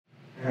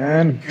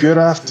And good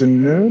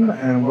afternoon,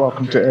 and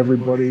welcome to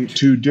everybody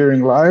to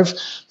Deering Live,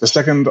 the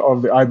second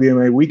of the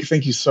IBMA week.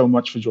 Thank you so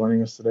much for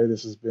joining us today.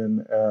 This has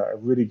been a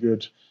really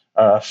good,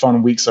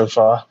 fun week so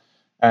far,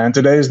 and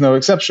today is no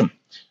exception.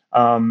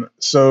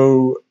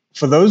 So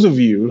for those of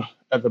you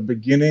at the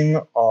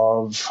beginning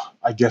of,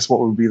 I guess,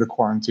 what would be the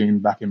quarantine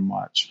back in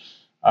March,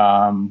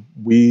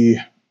 we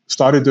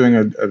started doing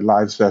a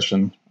live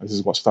session. This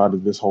is what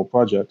started this whole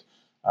project.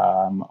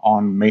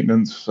 On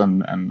maintenance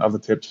and other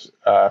tips,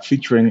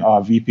 featuring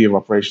our VP of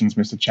Operations,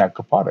 Mr. Chad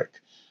Kopotic.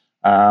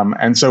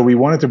 And so we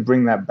wanted to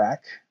bring that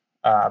back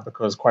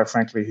because, quite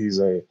frankly, he's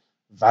a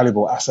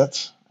valuable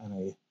asset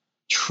and a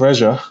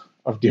treasure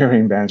of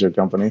Deering Banjo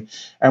Company.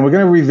 And we're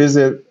going to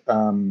revisit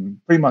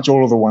pretty much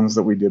all of the ones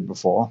that we did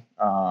before,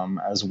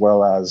 as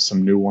well as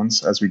some new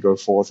ones as we go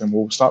forth. And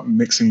we'll start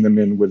mixing them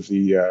in with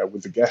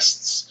the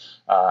guests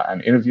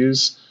and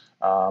interviews.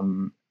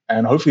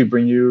 And hopefully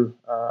bring you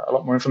a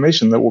lot more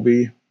information that will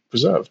be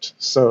preserved.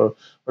 So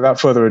without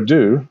further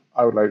ado,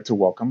 I would like to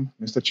welcome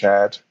Mr.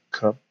 Chad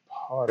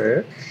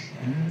Kopotic.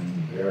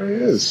 And there he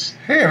is.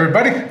 Hey,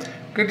 everybody.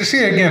 Good to see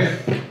you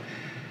again.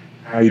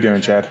 How you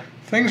doing, Chad?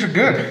 Things are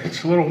good.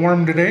 It's a little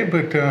warm today,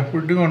 but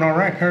we're doing all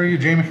right. How are you,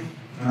 Jamie?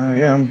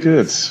 Yeah, I'm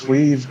good.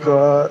 We've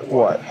got,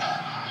 what,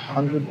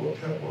 100?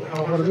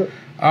 What is it?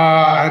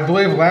 I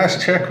believe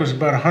last check was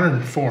about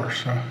 104,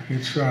 so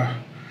it's...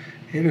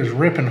 It is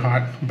ripping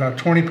hot, about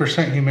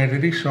 20%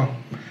 humidity, so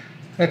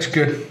that's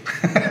good.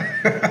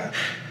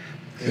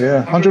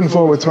 Yeah,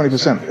 104 with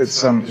 20%.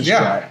 It's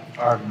yeah.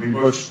 dry. We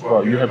both,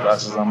 well, you have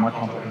glasses on. My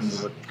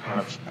contacts are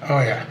kind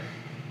of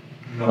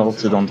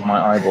melted onto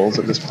my eyeballs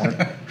at this point.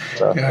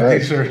 So, yeah, hey.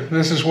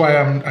 This is why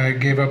I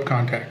gave up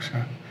contacts.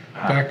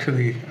 Back to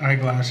the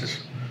eyeglasses.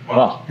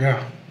 Wow.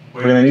 Yeah.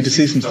 We're going to need to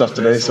see some stuff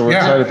today, so we're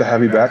excited to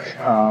have you back.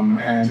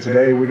 And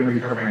today we're going to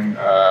be covering,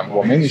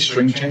 mainly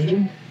string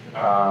changing.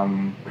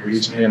 We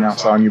recently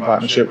announced our new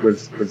partnership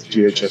with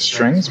GHS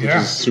Strings, which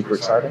is super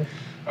exciting.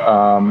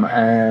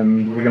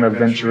 And we're going to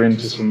venture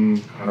into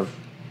some kind of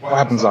what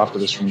happens after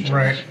the string change.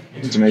 Right.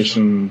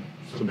 Intonation,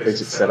 some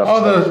basic setup.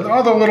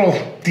 All the little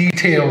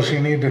details you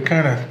need to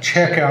kind of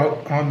check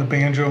out on the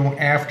banjo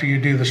after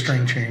you do the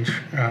string change.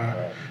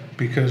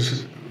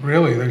 Because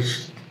really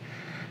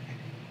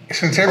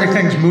since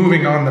everything's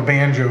moving on the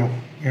banjo,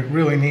 it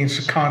really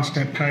needs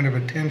constant kind of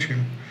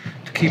attention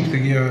to keep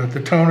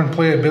the tone and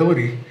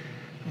playability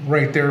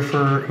right there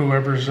for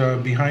whoever's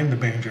behind the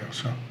banjo.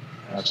 So,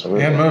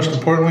 absolutely. And most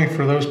importantly,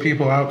 for those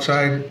people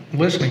outside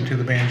listening to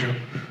the banjo,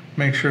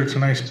 make sure it's a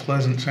nice,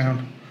 pleasant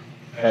sound.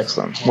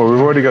 Excellent. Well,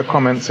 we've already got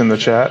comments in the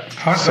chat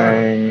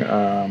saying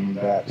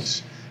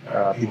that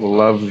people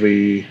love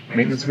the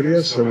maintenance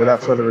videos. So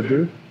without further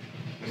ado,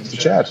 Mr.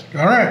 Chad.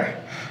 All right.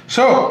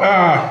 So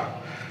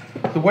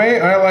the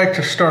way I like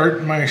to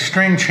start my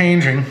string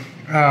changing,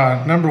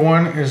 number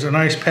one is a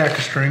nice pack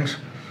of strings.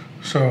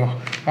 So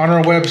on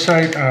our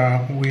website,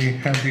 we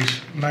have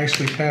these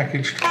nicely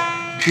packaged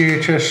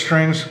GHS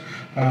strings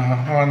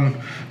on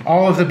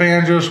all of the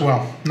banjos.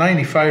 Well,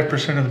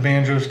 95% of the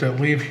banjos that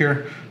leave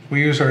here,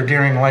 we use our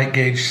Deering light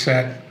gauge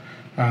set,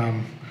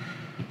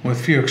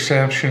 with few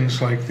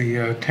exceptions like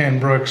the 10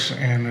 Brooks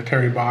and the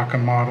Terry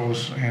Bakken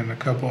models and a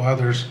couple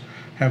others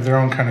have their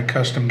own kind of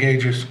custom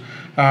gauges.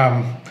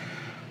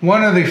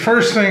 One of the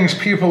first things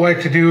people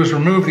like to do is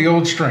remove the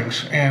old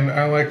strings, and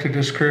I like to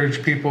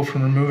discourage people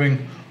from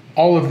removing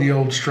all of the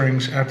old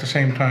strings at the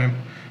same time,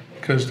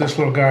 because this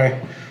little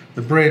guy,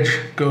 the bridge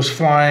goes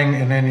flying,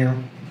 and then you're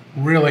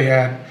really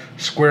at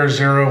square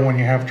zero when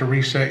you have to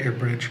reset your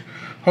bridge.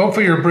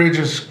 Hopefully your bridge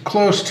is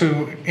close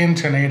to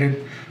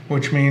intonated,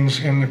 which means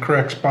in the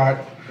correct spot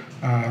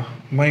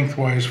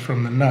lengthwise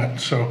from the nut.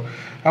 So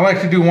I like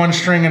to do one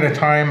string at a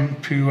time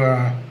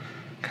to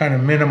kind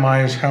of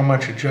minimize how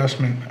much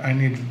adjustment I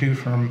need to do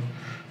from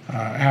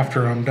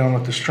after I'm done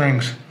with the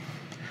strings.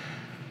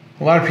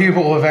 A lot of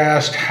people have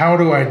asked, how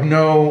do I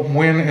know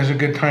when is a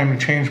good time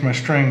to change my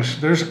strings?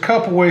 There's a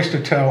couple ways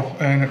to tell,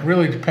 and it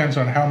really depends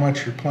on how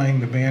much you're playing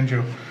the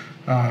banjo.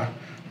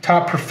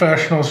 Top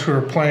professionals who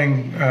are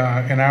playing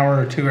an hour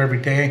or two every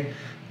day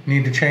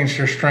need to change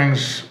their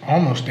strings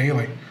almost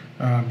daily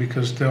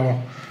because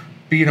they'll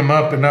beat them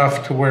up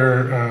enough to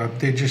where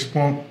they just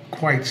won't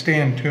quite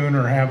stay in tune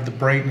or have the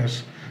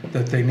brightness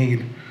that they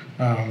need.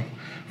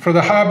 For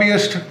the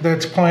hobbyist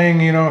that's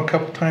playing, a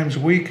couple times a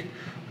week,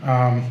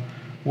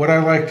 what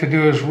I like to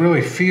do is really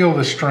feel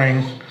the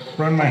string,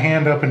 run my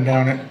hand up and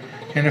down it,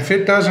 and if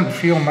it doesn't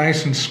feel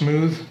nice and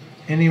smooth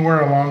anywhere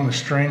along the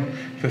string,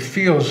 if it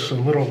feels a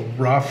little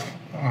rough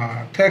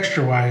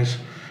texture-wise,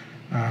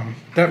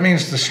 that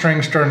means the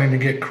string's starting to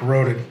get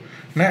corroded.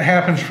 And that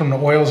happens from the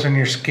oils in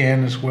your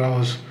skin as well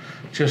as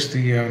just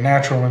the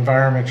natural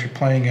environment you're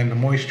playing in, the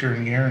moisture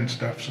in the air and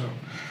stuff. So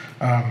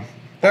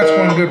that's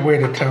one good way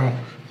to tell.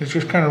 Is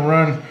just kind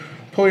of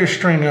pull your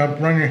string up,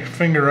 run your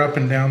finger up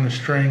and down the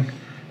string,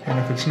 and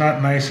if it's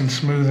not nice and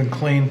smooth and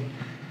clean,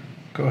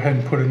 go ahead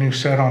and put a new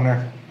set on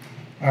there.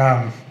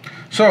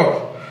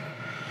 So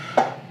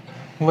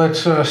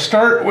let's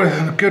start with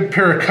a good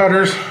pair of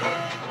cutters.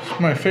 It's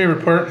my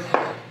favorite part.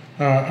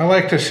 I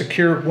like to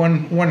secure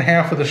one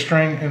half of the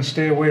string and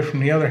stay away from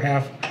the other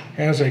half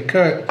as I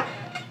cut,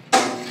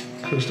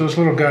 because those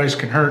little guys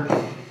can hurt.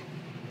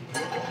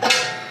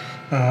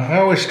 I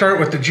always start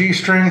with the G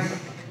string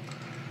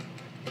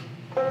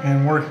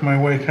and work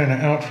my way kind of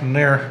out from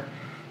there.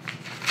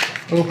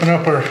 Open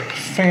up our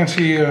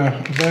fancy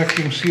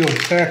vacuum sealed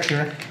pack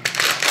here.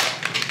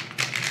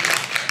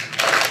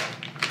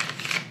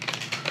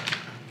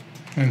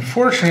 And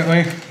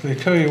fortunately, they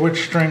tell you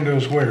which string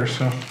goes where,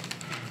 so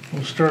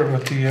we'll start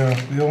with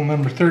the old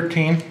number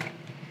 13.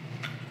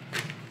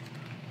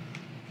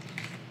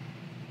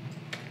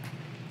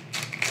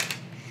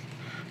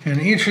 And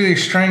each of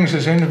these strings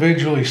is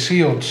individually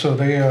sealed, so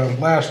they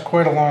last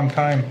quite a long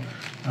time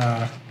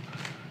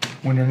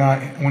when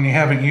you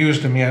haven't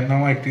used them yet,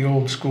 not like the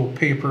old school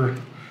paper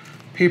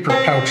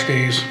pouch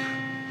days.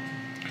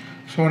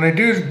 So when I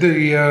do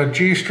the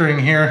G string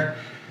here,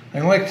 I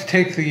like to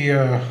take the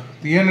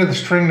end of the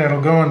string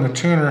that'll go in the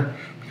tuner,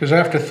 because I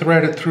have to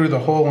thread it through the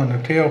hole in the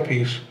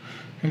tailpiece,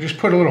 and just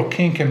put a little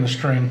kink in the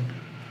string.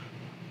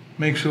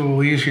 Makes it a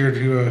little easier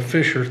to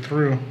fish her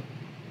through.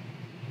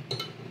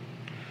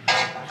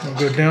 So I'll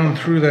go down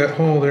through that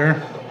hole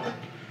there,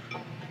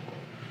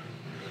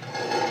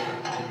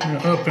 and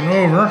up and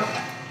over,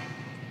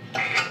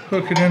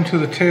 hook it into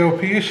the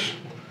tailpiece,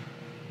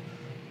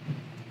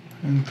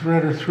 and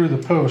thread her through the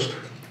post.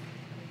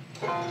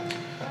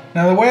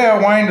 Now the way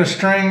I wind a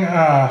string,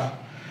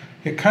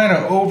 it kind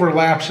of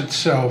overlaps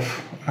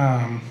itself,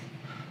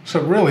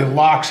 so it really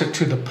locks it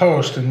to the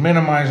post and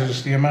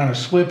minimizes the amount of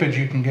slippage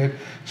you can get,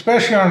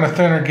 especially on the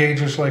thinner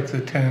gauges like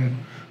the 10,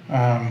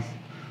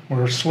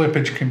 where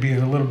slippage can be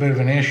a little bit of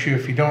an issue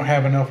if you don't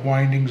have enough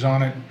windings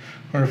on it,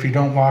 or if you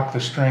don't lock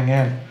the string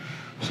in.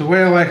 So the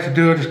way I like to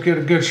do it is get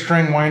a good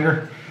string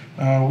winder.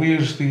 We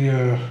use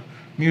the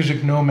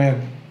Music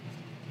Nomad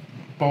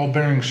ball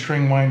bearing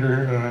string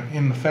winder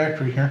in the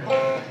factory here.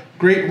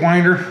 Great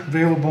winder,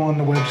 available on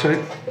the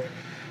website.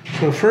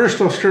 So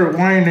first I'll start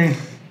winding,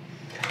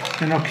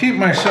 and I'll keep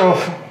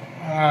myself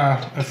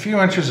a few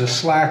inches of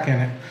slack in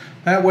it.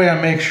 That way I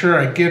make sure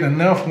I get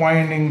enough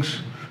windings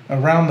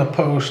around the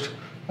post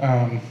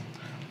to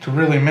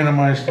really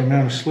minimize the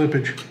amount of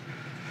slippage.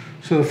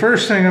 So the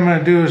first thing I'm going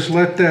to do is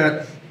let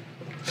that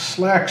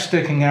slack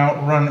sticking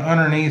out run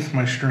underneath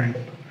my string.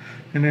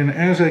 And then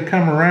as I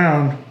come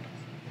around,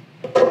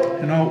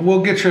 and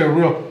we'll get you a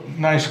real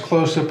nice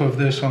close-up of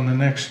this on the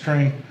next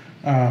string,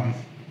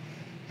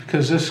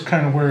 because this is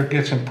kind of where it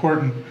gets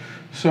important.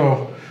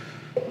 So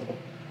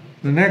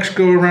the next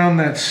go around,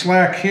 that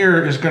slack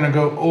here is going to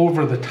go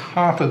over the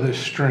top of this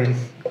string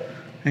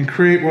and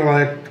create what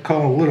I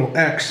call a little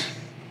X.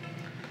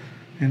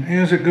 And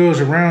as it goes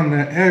around,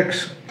 that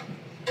X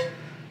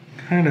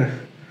kind of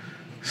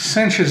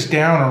cinches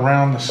down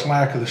around the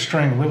slack of the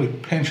string, really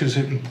pinches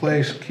it in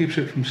place, keeps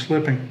it from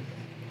slipping.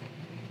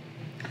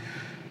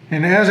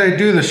 And as I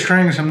do the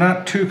strings, I'm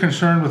not too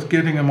concerned with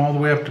getting them all the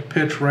way up to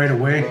pitch right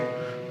away.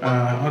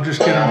 I'll just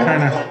get them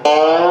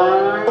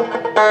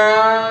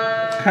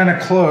kind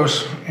of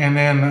close, and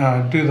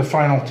then do the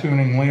final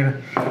tuning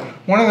later.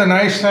 One of the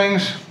nice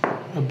things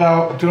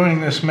about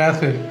doing this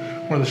method,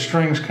 where the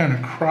string's kind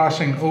of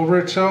crossing over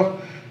itself,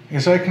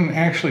 is I can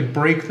actually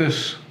break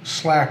this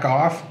slack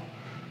off,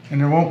 and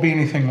there won't be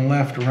anything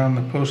left around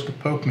the post to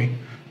poke me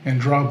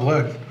and draw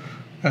blood,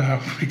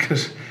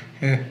 because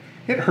it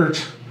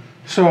hurts.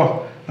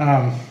 So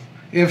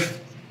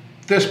if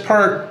this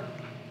part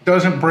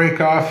doesn't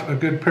break off, a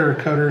good pair of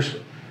cutters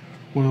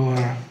will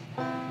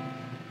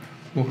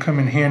come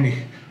in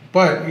handy.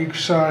 But you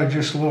saw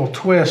just a little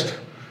twist,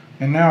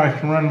 and now I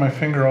can run my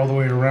finger all the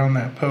way around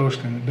that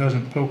post and it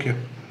doesn't poke you.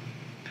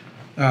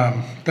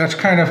 That's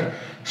kind of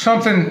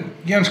something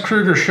Jens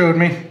Kruger showed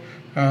me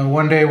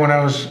one day when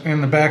I was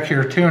in the back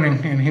here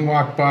tuning, and he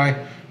walked by,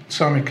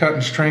 saw me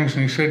cutting strings,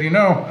 and he said, you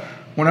know,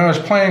 when I was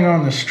playing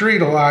on the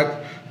street a lot,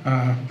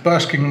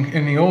 busking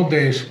in the old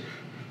days,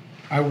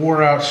 I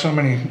wore out so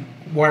many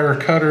wire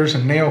cutters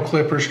and nail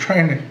clippers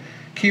trying to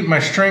keep my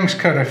strings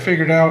cut. I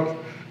figured out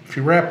if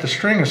you wrap the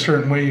string a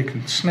certain way, you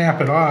can snap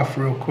it off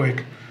real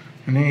quick,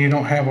 and then you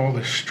don't have all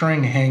the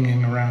string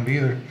hanging around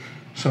either.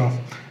 So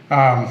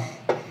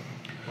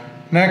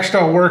next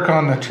I'll work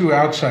on the two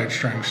outside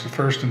strings, the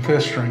first and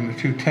fifth string, the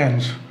two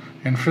tens.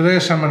 And for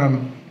this I'm going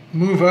to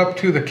move up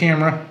to the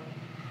camera,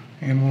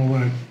 and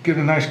we'll get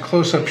a nice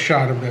close-up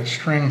shot of that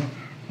string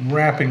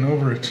wrapping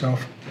over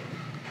itself.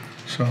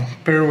 So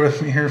bear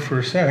with me here for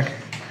a sec.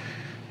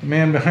 The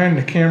man behind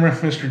the camera,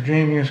 Mr.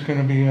 Jamie, is going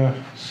to be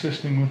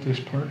assisting with this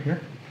part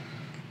here.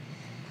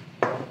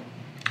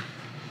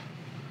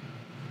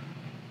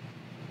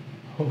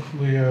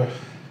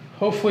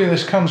 Hopefully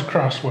this comes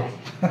across well.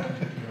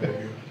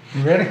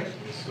 You ready?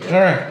 All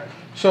right.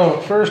 So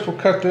first we'll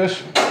cut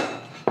this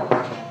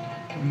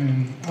and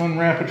then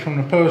unwrap it from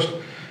the post.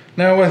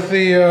 Now with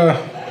the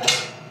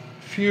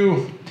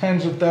few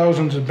tens of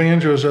thousands of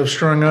banjos I've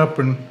strung up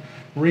and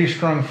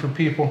restrung for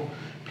people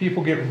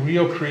get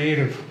real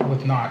creative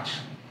with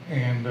knots,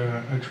 and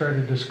I try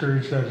to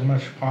discourage that as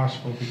much as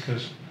possible,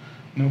 because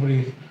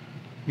nobody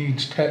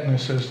needs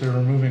tetanus as they're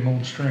removing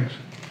old strings.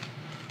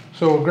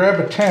 So we'll grab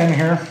a 10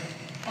 here.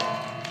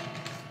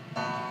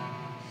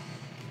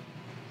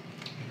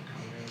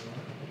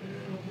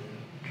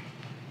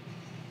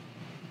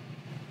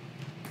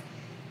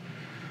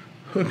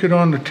 Hook it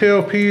on the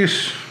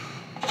tailpiece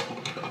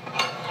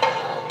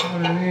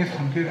underneath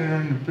and get it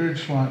in the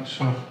bridge slot.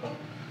 So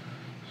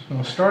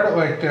I'll start it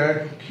like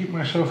that, keep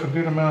myself a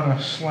good amount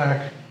of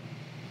slack.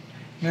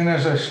 And then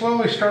as I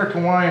slowly start to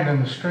wind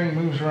and the string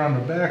moves around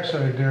the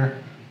backside there,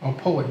 I'll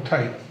pull it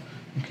tight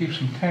and keep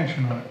some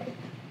tension on it.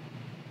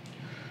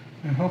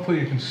 And hopefully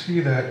you can see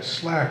that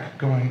slack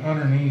going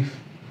underneath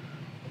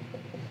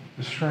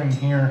the string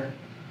here.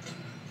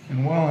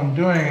 And while I'm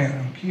doing it,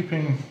 I'm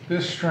keeping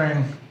this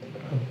string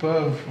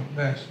above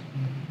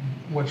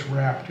what's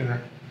wrapped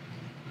here.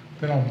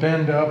 Then I'll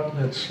bend up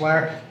that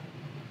slack,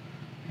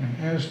 and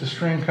as the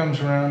string comes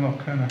around, I'll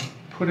kind of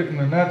put it in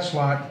the nut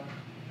slot,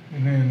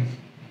 and then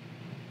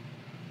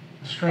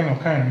the string will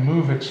kind of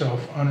move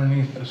itself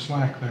underneath the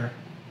slack there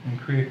and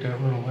create that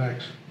little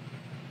X.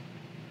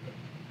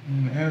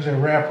 And as I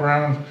wrap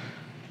around,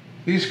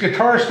 these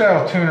guitar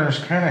style tuners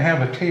kind of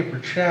have a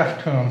tapered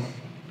shaft to them,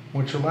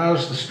 which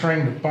allows the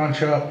string to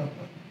bunch up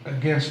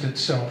against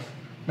itself,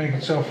 make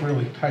itself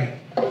really tight.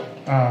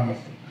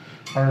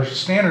 Our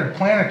standard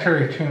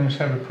planetary tuners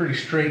have a pretty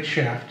straight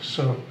shaft,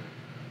 so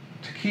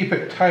to keep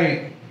it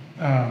tight,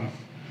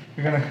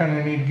 you're going to kind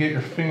of need to get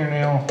your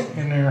fingernail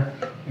in there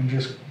and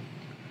just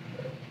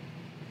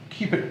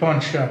keep it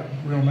bunched up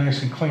real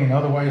nice and clean.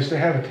 Otherwise, they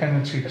have a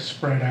tendency to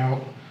spread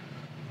out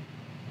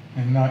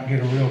and not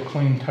get a real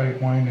clean,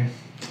 tight winding.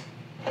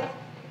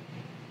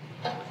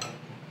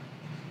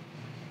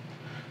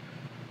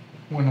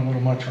 Went a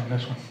little much on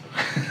this one.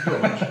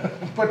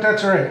 But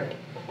that's all right.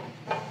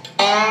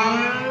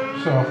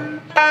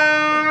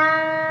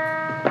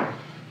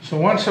 So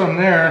once I'm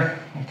there,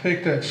 I'll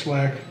take that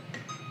slack,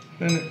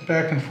 bend it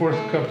back and forth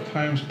a couple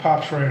times,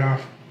 pops right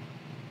off.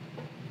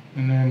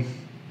 And then you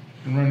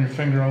can run your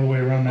finger all the way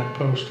around that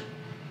post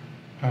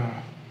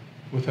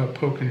without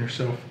poking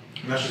yourself.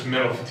 And that's just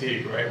metal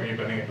fatigue, right? When you're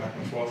bending it back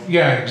and forth?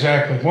 Yeah,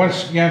 exactly.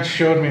 Once Jens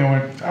showed me, I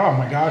went, oh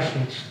my gosh,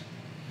 that's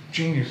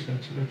genius.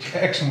 That's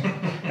excellent.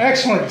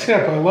 Excellent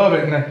tip. I love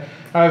it. And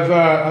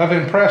I've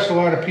impressed a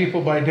lot of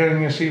people by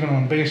doing this even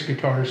on bass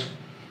guitars.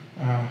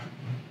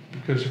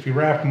 Because if you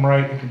wrap them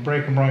right, you can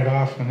break them right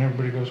off and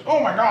everybody goes, oh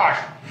my gosh.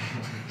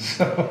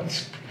 So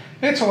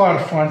it's a lot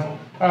of fun.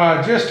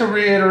 Just to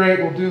reiterate,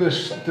 we'll do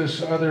this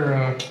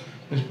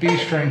B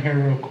string here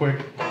real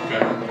quick. Okay,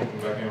 come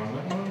back in on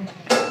that one.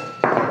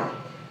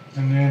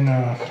 And then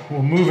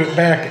we'll move it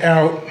back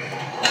out.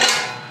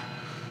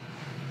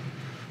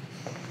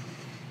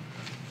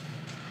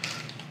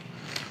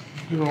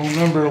 Good old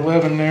number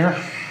 11 there.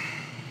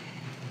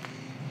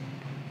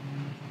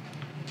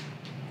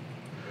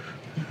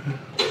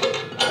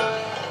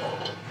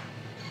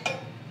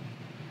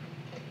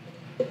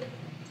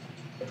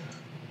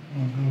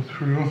 I'll go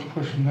through,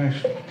 put some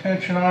nice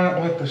tension on it,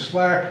 let the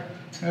slack,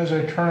 as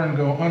I turn,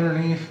 go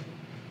underneath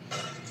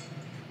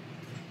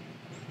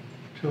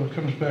until it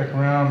comes back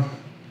around.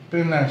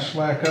 Bend that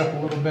slack up a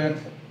little bit,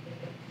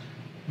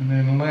 and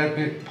then let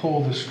it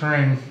pull the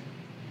string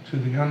to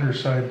the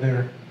underside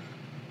there.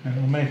 And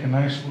it'll make a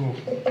nice little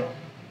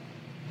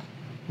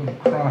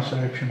cross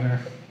action there.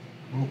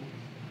 Whoa.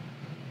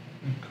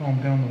 And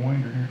calm down the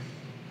winder here.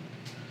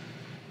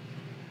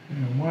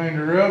 And wind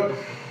her up.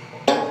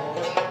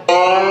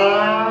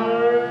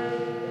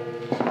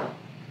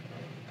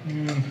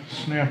 And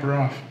snap her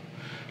off.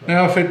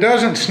 Now if it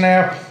doesn't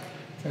snap,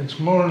 it's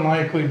more than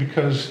likely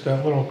because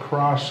that little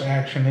cross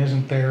action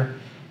isn't there.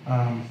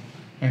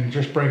 And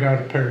just break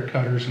out a pair of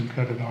cutters and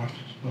cut it off.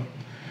 So,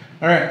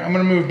 all right, I'm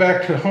going to move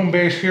back to home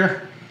base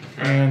here.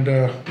 And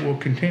we'll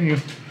continue.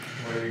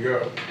 There you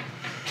go.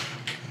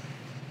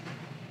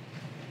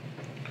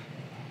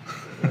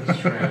 Let's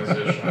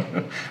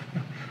transition.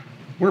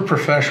 We're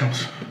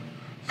professionals.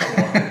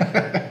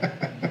 As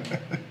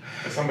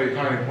somebody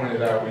kindly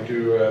pointed out, we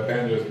do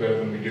banjos better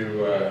than we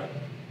do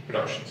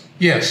productions.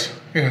 Yes.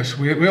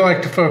 We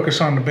like to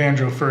focus on the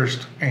banjo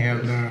first,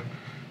 and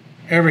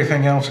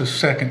everything else is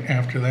second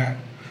after that.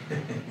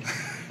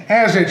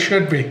 As it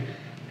should be,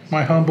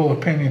 my humble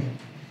opinion.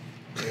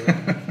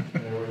 Yeah.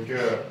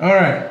 Good. All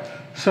right,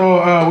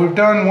 so we've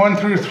done 1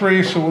 through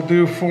 3, so we'll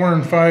do 4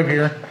 and 5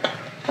 here.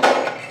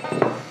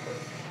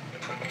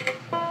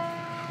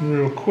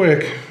 Real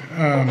quick.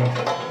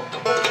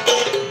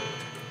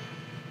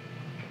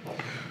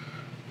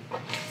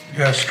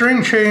 Yeah,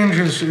 string change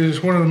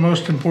is one of the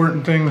most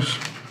important things,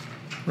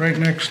 right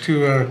next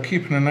to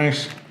keeping a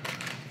nice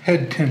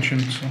head tension.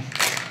 So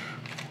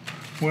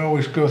we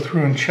always go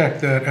through and check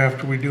that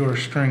after we do our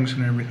strings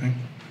and everything.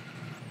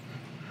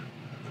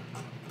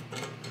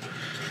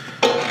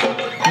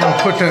 I'll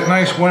put that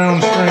nice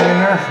wound string in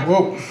there.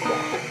 Whoa.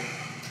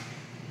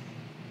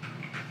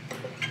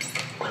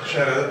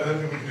 Chad, I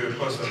think we can do a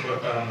close-up.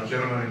 A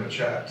gentleman in the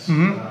chat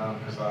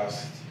has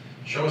asked,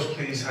 show us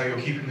please how you're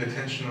keeping the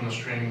tension on the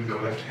string with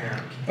your left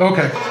hand.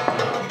 Okay.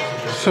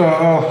 So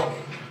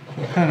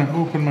I'll kind of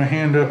open my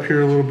hand up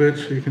here a little bit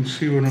so you can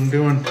see what I'm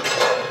doing.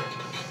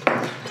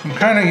 I'm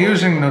kind of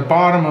using the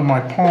bottom of my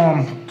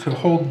palm to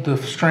hold the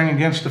string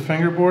against the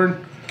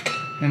fingerboard,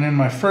 and in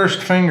my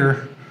first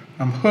finger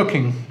I'm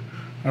hooking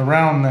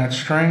around that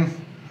string,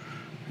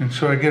 and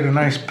so I get a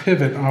nice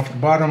pivot off the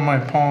bottom of my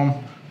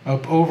palm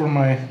up over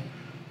my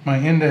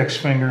index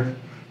finger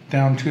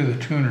down to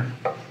the tuner.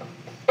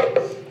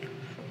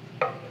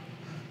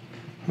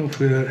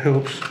 Hopefully that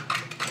helps.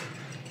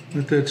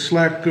 Let that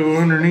slack go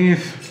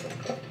underneath,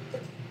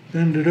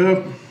 bend it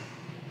up,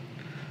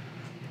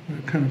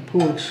 kind of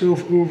pull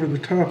itself over the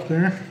top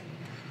there.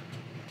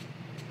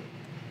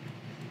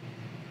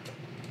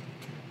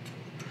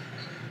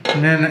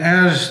 And then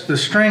as the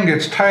string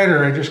gets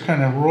tighter, I just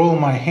kind of roll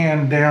my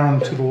hand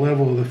down to the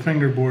level of the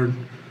fingerboard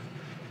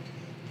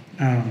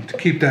to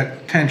keep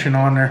that tension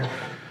on there.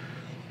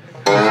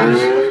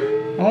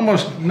 There's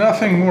almost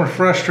nothing more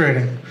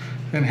frustrating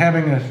than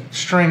having a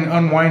string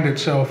unwind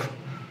itself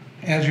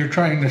as you're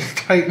trying to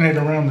tighten it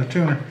around the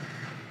tuner.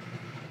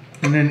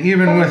 And then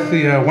even with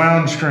the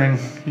wound string,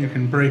 you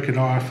can break it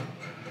off.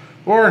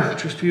 Or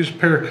just use a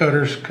pair of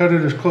cutters. Cut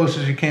it as close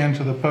as you can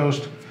to the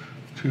post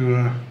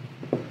to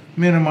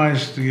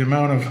minimize the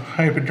amount of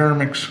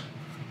hypodermics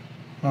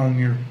on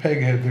your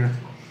peg head there.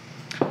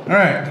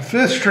 Alright, the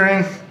fifth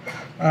string,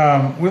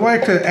 we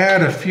like to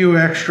add a few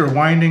extra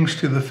windings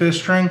to the fifth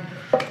string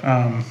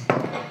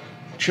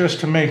just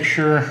to make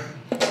sure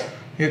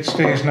it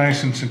stays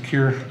nice and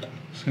secure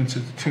since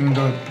it's tuned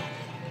up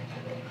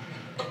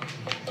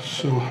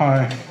so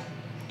high.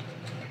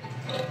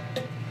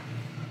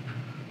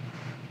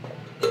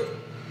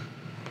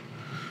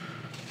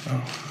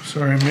 Oh,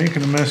 sorry, I'm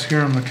making a mess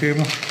here on the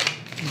table.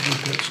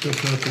 Get that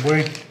stuff out the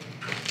way.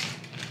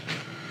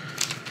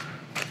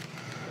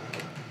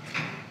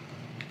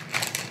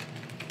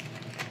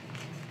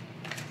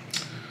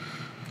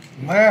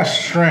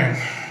 Last string,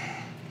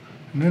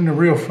 and then the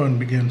real fun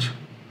begins.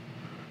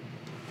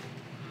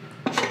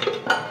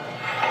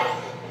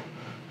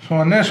 So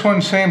on this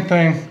one, same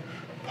thing,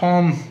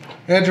 palm,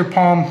 edge of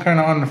palm kind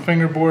of on the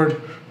fingerboard,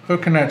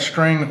 hooking that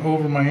string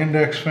over my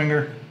index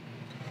finger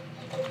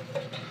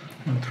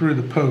and through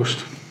the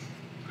post.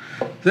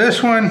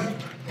 This one,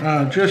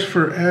 just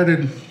for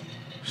added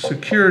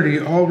security,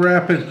 I'll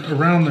wrap it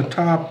around the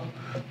top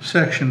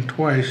section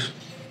twice.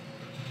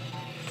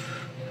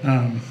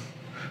 A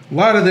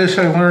lot of this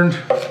I learned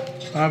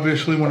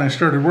obviously when I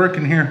started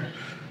working here,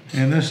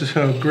 and this is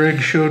how Greg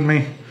showed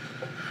me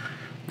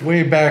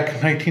way back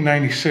in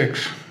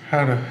 1996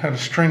 how to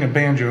string a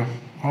banjo.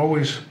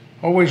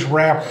 Always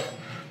wrap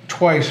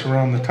twice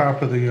around the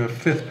top of the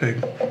fifth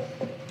peg,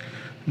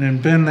 and then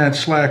bend that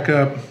slack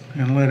up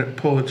and let it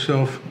pull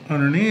itself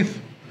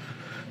underneath.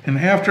 And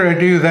after I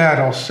do that,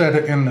 I'll set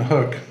it in the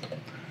hook.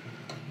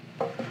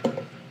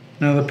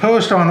 Now the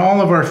post on all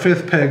of our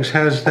fifth pegs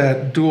has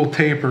that dual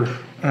taper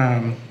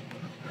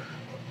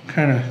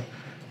kind of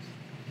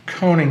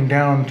coning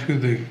down to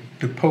the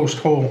post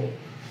hole,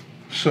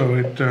 so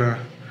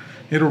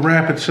it'll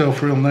wrap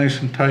itself real nice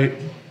and tight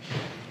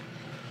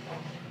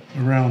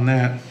around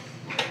that.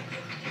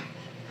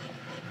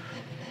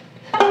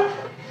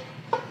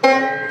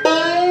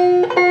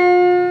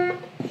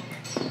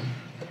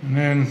 And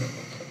then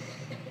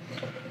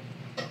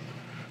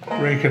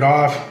break it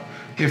off.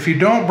 If you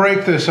don't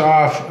break this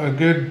off, a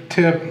good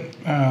tip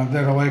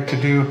that I like to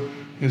do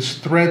is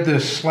thread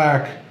this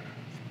slack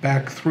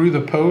back through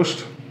the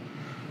post,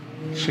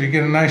 so you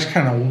get a nice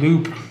kind of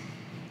loop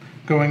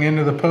going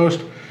into the post,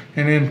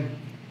 and then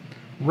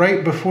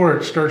right before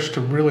it starts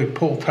to really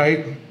pull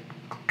tight,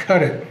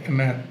 cut it, and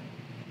that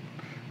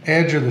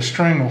edge of the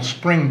string will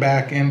spring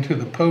back into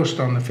the post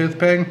on the fifth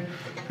peg,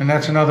 and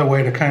that's another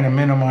way to kind of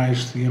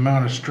minimize the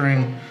amount of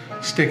string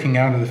sticking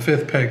out of the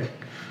fifth peg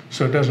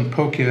so it doesn't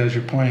poke you as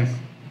you're playing.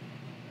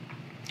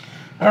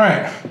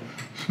 Alright,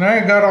 so now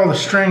you got all the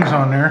strings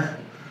on there.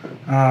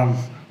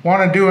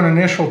 Want to do an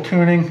initial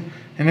tuning,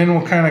 and then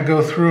we'll kind of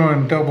go through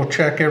and double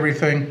check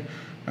everything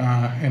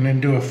and then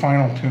do a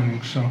final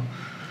tuning. So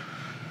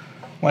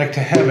like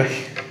to have a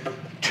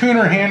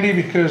tuner handy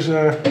because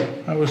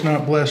I was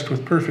not blessed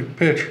with perfect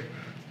pitch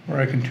where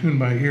I can tune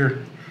by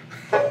ear.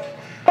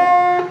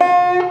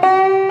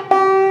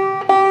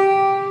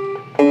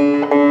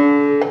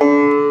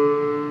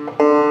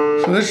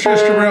 So this is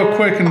just a real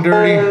quick and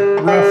dirty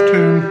rough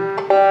tune,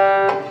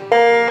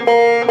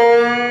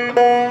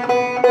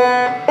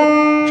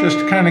 just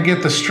to kind of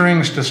get the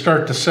strings to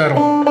start to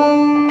settle.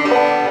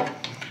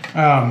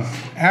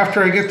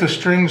 After I get the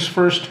strings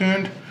first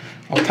tuned,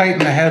 I'll tighten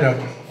the head up.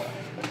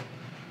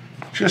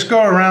 Just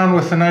go around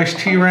with a nice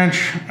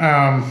T-wrench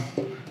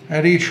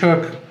at each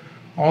hook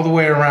all the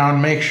way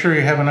around. Make sure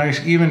you have a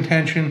nice even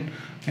tension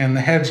and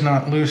the head's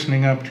not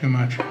loosening up too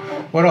much.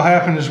 What'll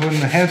happen is when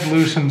the head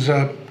loosens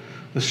up,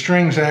 the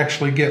strings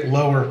actually get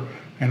lower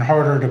and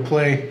harder to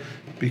play,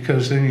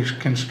 because then you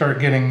can start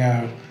getting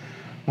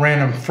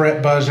random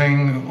fret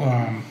buzzing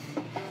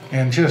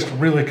and just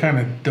really kind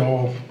of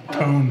dull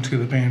tone to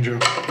the banjo.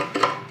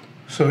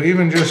 So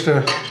even just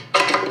a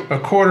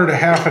quarter to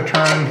half a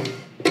turn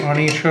on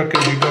each hook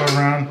as you go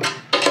around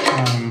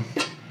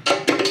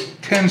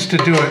tends to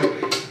do it.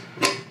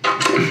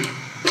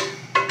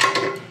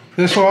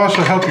 This will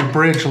also help your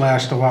bridge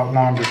last a lot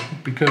longer,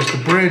 because the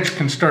bridge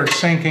can start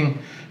sinking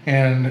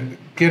and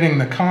getting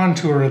the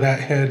contour of that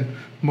head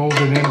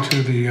molded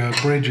into the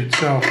bridge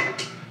itself.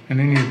 And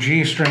then your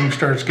G string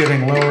starts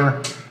getting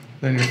lower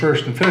than your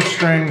first and fifth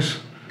strings,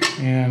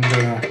 and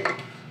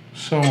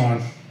so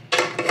on.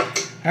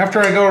 After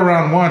I go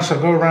around once,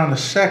 I'll go around the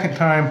second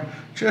time,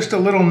 just a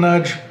little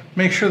nudge,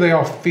 make sure they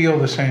all feel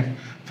the same.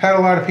 I've had a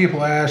lot of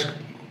people ask,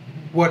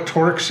 what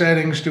torque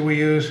settings do we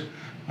use?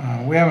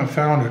 We haven't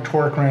found a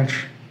torque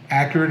wrench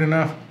accurate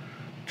enough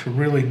to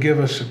really give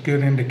us a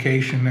good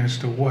indication as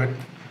to what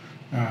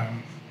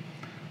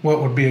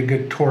would be a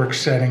good torque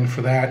setting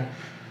for that.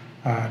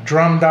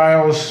 Drum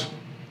dials,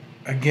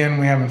 again,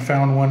 we haven't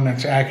found one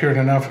that's accurate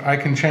enough. I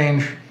can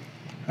change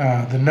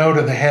the note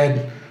of the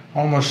head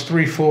almost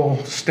 3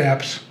 full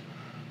steps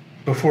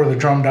before the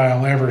drum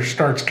dial ever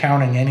starts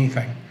counting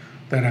anything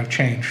that I've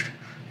changed.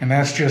 And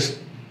that's just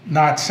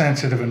not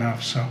sensitive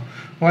enough. So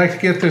I like to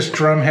get this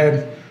drum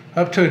head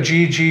up to a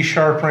G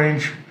sharp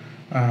range.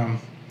 I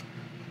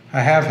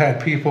have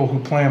had people who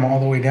play them all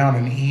the way down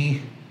in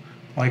E,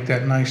 like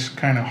that nice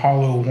kind of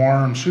hollow,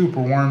 warm,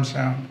 super warm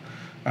sound.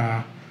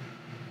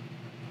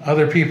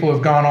 Other people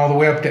have gone all the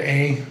way up to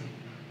A.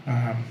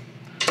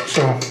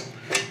 So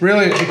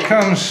really it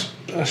becomes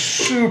a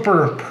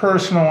super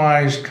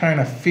personalized kind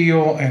of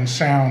feel and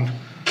sound.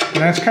 And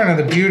that's kind of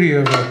the beauty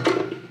of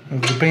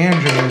the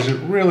banjo, is it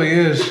really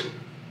is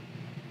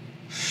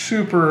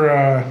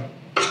super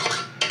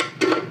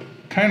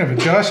kind of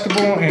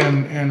adjustable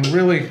and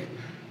really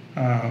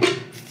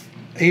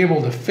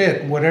able to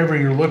fit whatever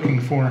you're looking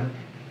for,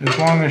 as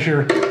long as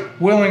you're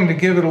willing to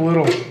give it a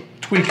little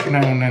tweak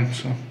now and then.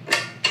 So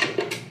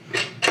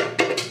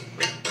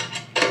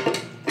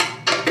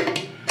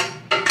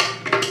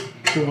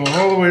go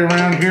all the way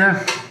around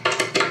here,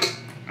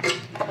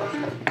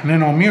 and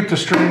then I'll mute the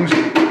strings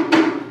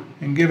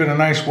and give it a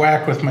nice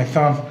whack with my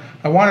thumb.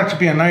 I want it to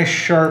be a nice,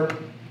 sharp,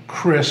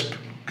 crisp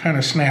kind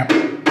of snap,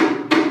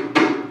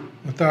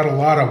 without a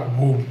lot of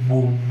woo,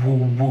 woo,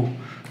 woo, woo,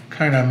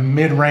 kind of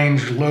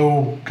mid-range,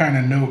 low kind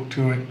of note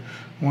to it.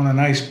 I want a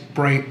nice,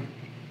 bright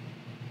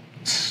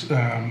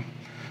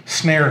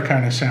snare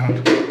kind of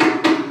sound.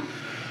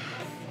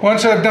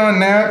 Once I've done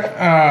that,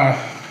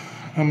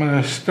 I'm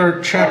going to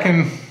start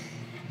checking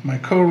my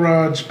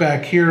co-rods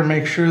back here,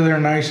 make sure they're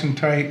nice and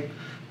tight,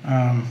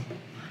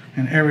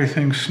 and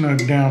everything's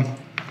snugged down.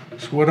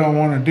 So what I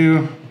want to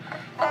do,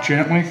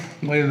 gently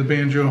lay the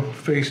banjo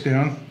face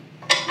down,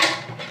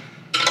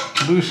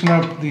 loosen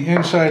up the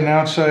inside and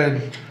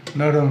outside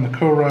nut on the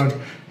co-rod.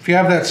 If you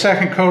have that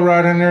second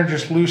co-rod in there,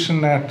 just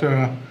loosen that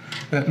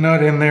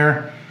nut in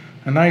there.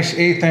 A nice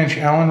 1/8 inch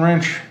Allen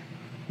wrench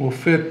will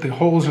fit the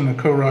holes in the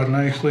co-rod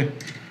nicely.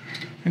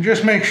 And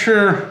just make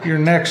sure your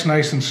neck's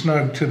nice and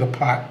snug to the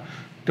pot.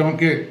 Don't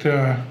get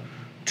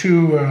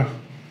too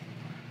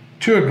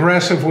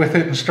aggressive with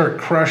it and start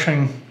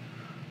crushing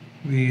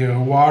the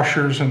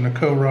washers and the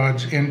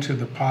co-rods into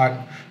the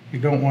pot. You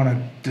don't want to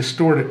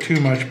distort it too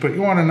much, but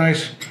you want a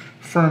nice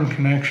firm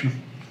connection.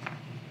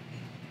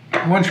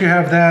 Once you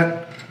have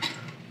that,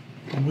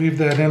 I'll leave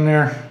that in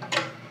there.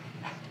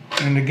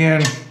 And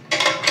again,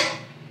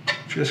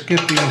 just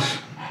get these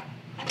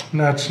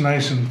nuts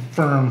nice and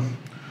firm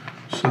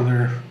so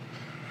they're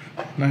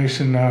nice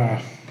and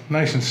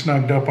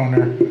snugged up on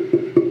there,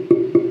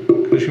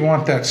 because you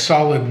want that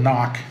solid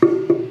knock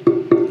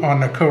on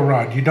the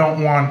co-rod. You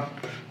don't want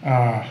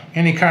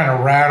any kind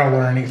of rattle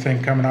or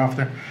anything coming off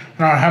there.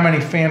 I don't know how many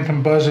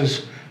phantom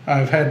buzzes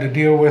I've had to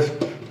deal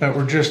with that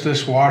were just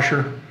this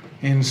washer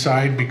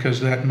inside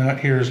because that nut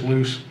here is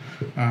loose.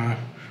 I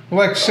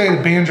like to say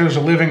the banjo is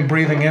a living,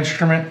 breathing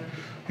instrument.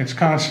 It's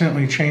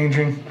constantly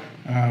changing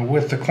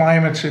with the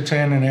climates it's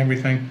in and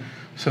everything.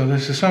 So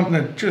this is something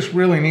that just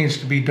really needs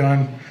to be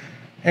done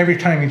every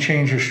time you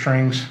change your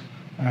strings.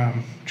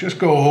 Just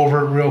go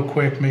over it real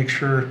quick, make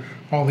sure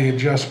all the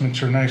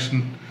adjustments are nice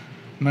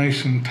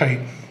and tight.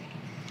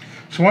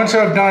 So once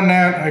I've done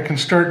that, I can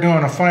start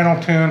doing a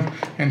final tune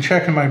and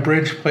checking my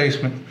bridge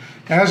placement.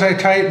 As I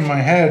tighten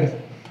my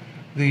head,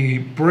 the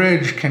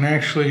bridge can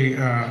actually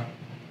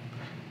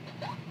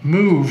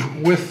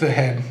move with the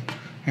head.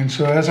 And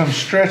so as I'm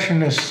stretching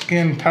this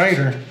skin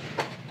tighter,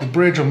 the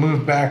bridge will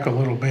move back a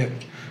little bit.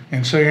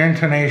 And so your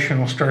intonation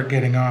will start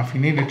getting off.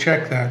 You need to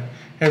check that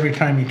every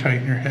time you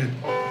tighten your head.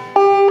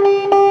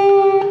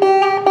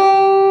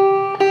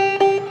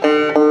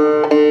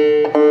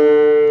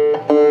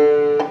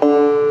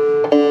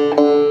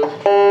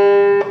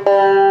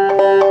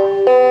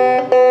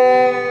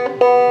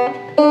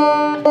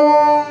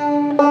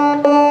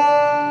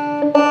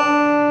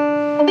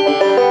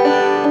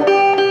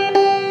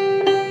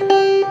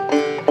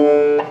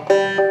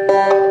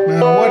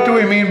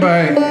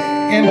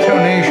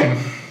 Intonation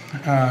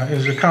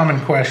is a common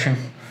question.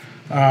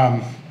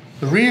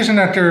 The reason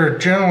that there are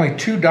generally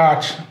 2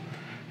 dots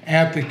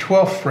at the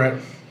 12th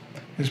fret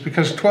is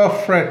because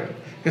 12th fret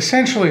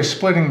essentially is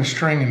splitting the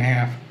string in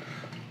half,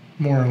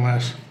 more or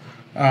less.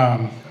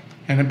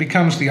 and it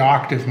becomes the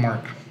octave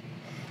mark.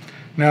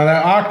 Now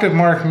that octave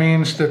mark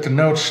means that the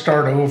notes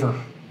start over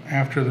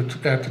at the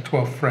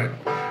 12th fret,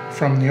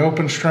 from the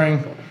open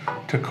string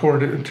to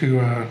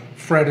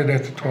fretted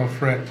at the 12th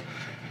fret.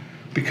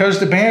 Because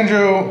the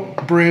banjo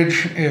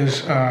bridge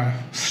is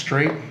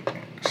straight,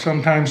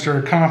 sometimes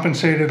they're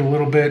compensated a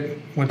little bit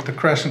with the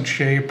crescent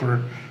shape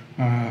or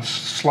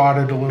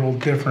slotted a little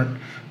different.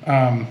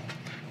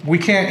 We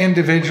can't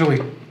individually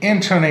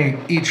intonate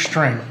each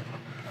string.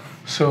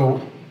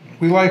 So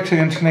we like to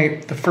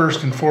intonate the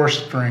first and fourth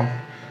string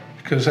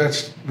because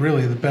that's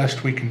really the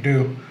best we can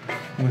do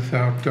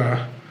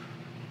without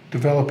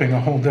developing a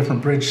whole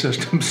different bridge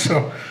system.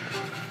 So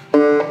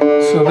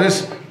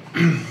this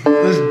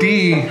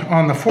D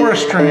on the fourth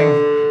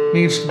string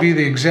needs to be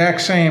the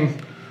exact same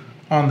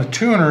on the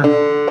tuner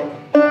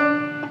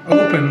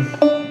open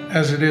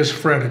as it is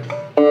fretted.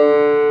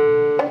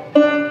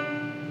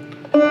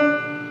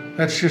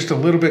 That's just a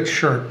little bit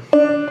sharp.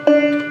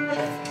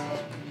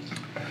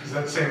 Is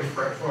that the same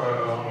fret for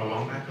on a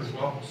long neck as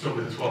well? So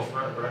with the 12th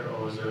fret, right?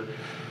 Or is it?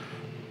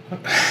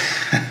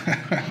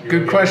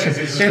 Good question.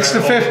 It's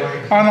the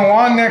fifth on the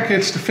long neck.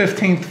 It's the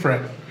 15th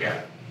fret.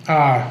 Yeah.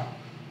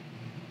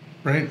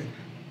 Right.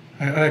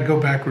 I go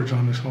backwards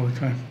on this all the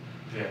time.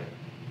 Yeah.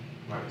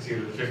 Right. It's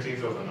either the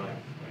 15th or the 9th. Right?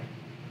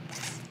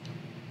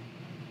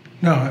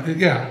 No.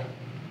 Yeah.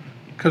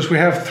 Because we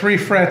have 3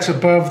 frets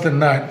above the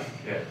nut.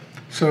 Yeah.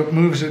 So it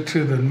moves it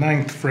to the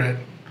 9th fret,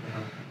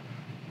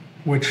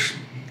 which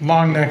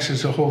long necks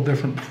is a whole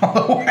different ball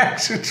of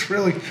wax. It's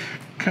really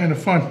kind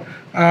of fun.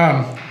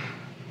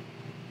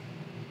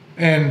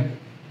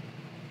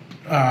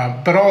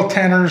 But all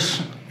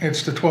tenors,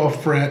 it's the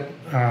 12th fret.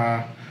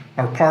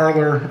 Our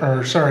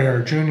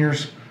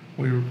juniors,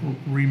 we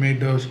remade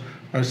those.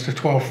 It's the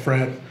 12th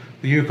fret.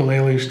 The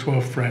ukulele's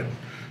 12th fret.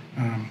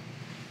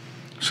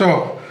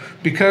 So,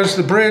 because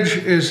the bridge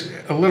is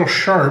a little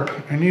sharp,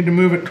 I need to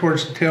move it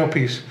towards the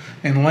tailpiece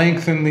and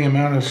lengthen the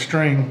amount of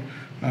string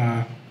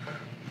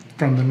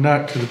from the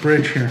nut to the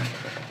bridge here.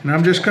 And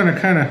I'm just going to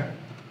kind of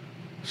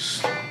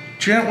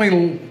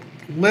gently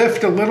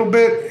lift a little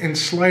bit and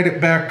slide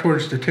it back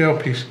towards the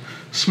tailpiece.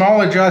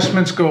 Small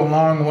adjustments go a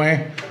long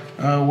way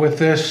with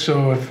this,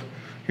 so if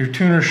your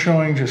tuner's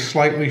showing just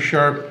slightly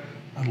sharp,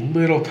 a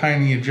little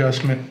tiny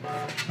adjustment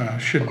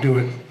should do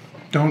it.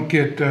 Don't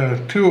get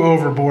too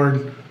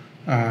overboard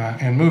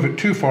and move it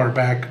too far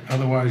back,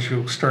 otherwise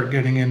you'll start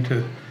getting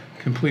into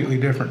completely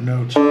different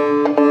notes.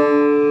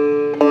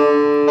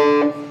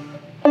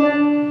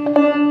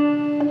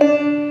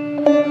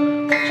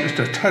 Just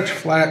a touch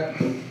flat,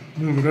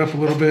 move it up a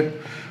little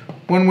bit.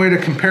 One way to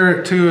compare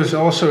it to is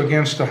also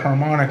against the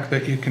harmonic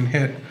that you can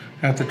hit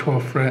at the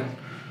 12th fret.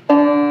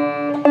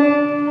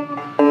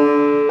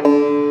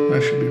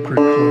 That should be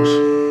pretty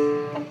close.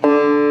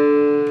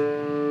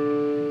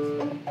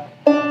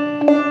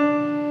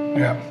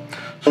 Yeah.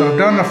 So I've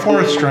done the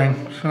 4th string,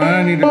 so now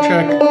I need to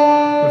check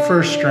the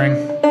 1st string.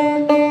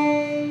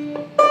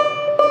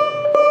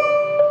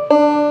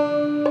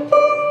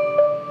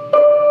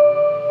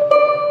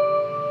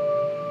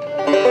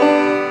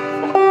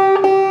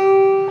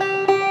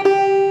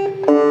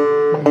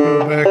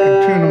 Go back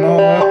and tune them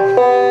all up.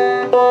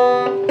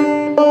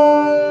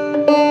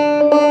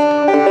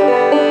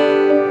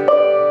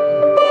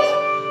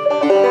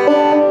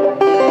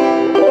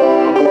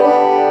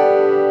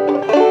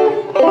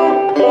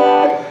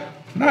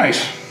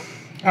 Nice.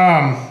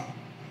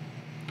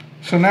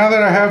 So now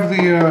that I have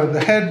the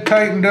head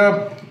tightened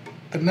up,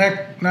 the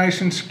neck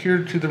nice and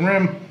secured to the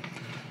rim,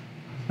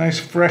 nice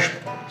fresh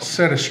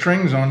set of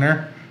strings on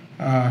there,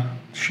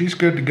 she's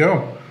good to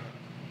go.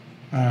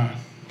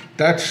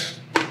 That's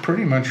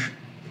pretty much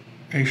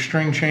a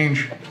string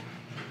change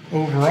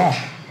overall.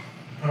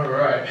 All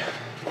right.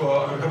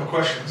 Well, I have a couple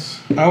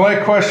questions. I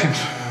like questions.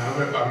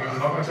 I'm not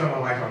going to turn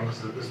my mic on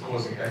because it's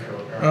causing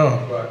echo.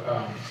 Oh. But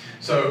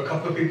so a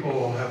couple of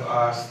people have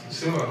asked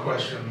similar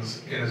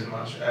questions in as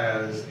much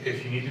as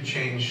if you need to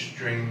change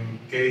string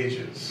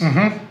gauges.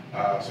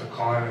 Mm-hmm. So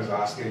Colin is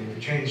asking, if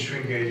you change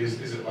string gauges,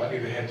 is it likely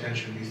the head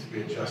tension needs to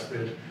be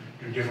adjusted?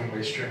 Do different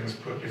weight strings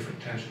put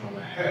different tension on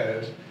the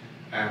head?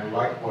 And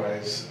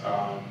likewise,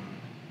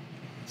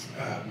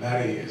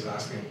 Maddie is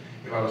asking,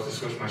 if I was to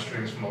switch my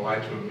strings from a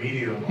light to a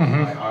medium on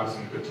my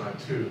artisan good time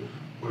 2,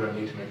 would I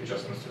need to make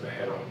adjustments to the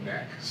head or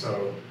neck?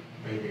 So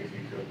maybe if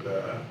you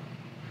could...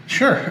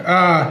 Sure.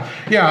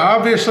 Yeah,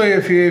 obviously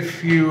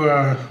if you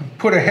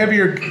put a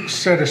heavier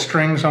set of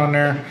strings on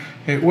there,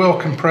 it will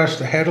compress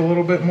the head a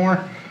little bit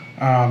more.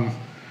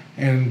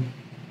 And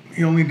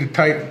you'll need to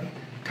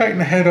tighten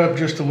the head up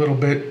just a little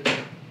bit,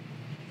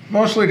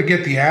 mostly to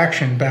get the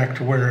action back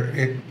to where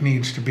it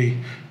needs to be.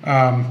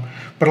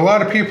 But a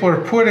lot of people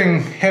are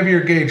putting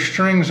heavier gauge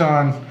strings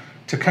on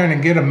to kind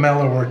of get a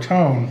mellower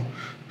tone.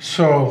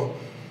 So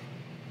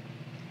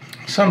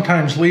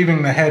sometimes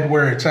leaving the head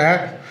where it's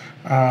at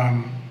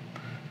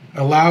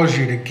allows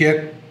you to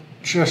get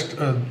just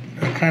a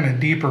kind of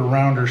deeper,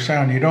 rounder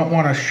sound. You don't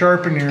want to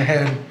sharpen your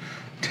head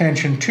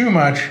tension too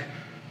much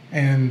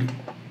and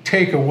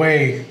take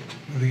away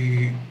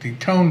the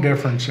tone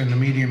difference in the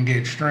medium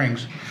gauge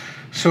strings.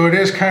 So it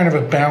is kind of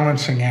a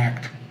balancing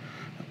act.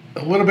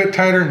 A little bit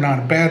tighter, not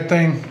a bad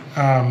thing,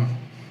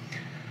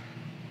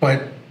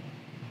 but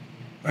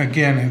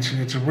again,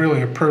 it's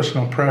really a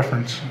personal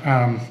preference.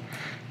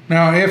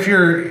 Now, if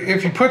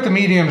you put the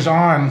mediums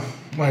on,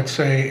 let's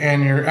say,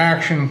 and your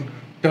action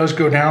does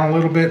go down a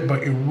little bit,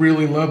 but you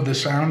really love the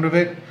sound of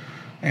it,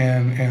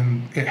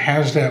 and it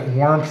has that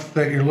warmth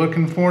that you're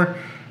looking for,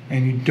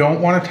 and you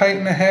don't want to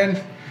tighten the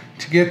head,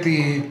 to get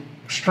the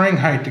string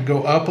height to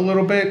go up a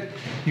little bit,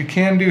 you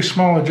can do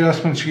small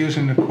adjustments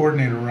using the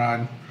coordinator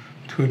rod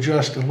to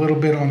adjust a little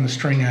bit on the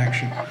string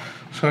action.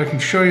 So I can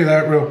show you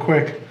that real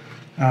quick.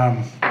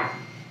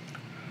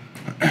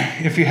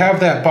 If you have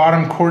that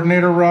bottom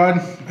coordinator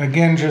rod,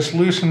 again, just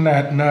loosen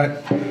that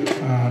nut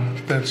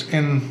that's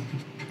in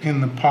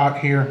the pot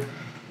here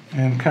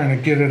and kind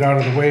of get it out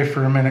of the way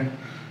for a minute.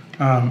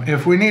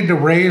 If we need to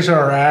raise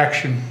our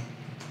action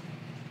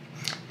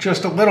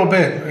just a little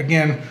bit,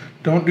 again,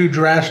 don't do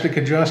drastic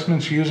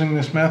adjustments using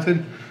this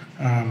method.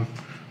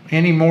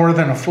 Any more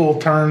than a full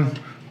turn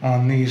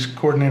on these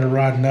coordinator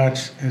rod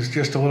nuts is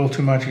just a little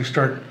too much. You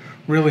start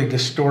really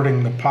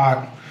distorting the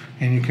pot,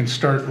 and you can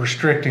start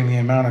restricting the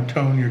amount of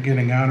tone you're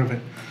getting out of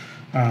it.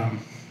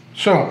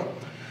 So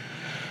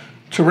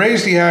to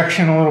raise the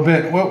action a little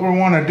bit, what we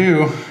want to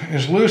do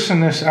is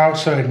loosen this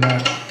outside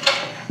nut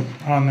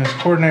on this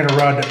coordinator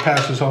rod that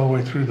passes all the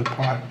way through the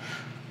pot.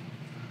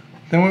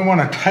 Then we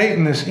want to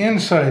tighten this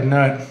inside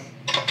nut,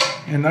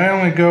 and I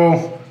only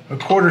go a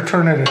quarter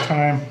turn at a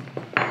time.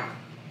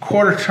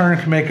 Quarter turn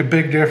can make a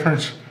big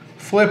difference.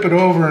 Flip it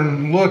over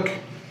and look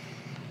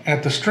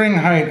at the string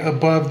height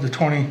above the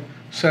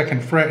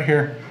 22nd fret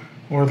here,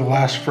 or the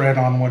last fret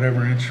on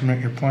whatever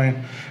instrument you're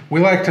playing. We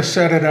like to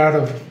set it out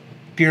of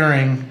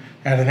gearing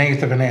at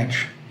 1/8 of an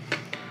inch.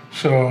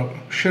 So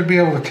should be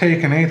able to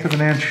take 1/8 of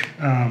an inch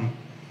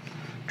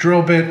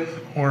drill bit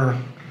or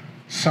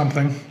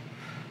something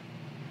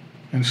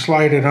and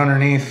slide it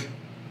underneath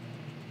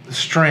the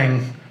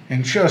string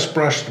and just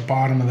brush the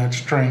bottom of that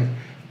string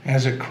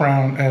as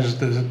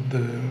the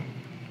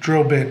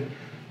drill bit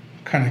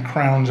kind of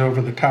crowns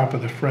over the top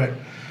of the fret.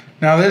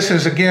 Now this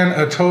is again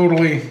a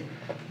totally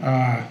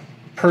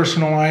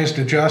personalized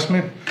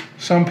adjustment.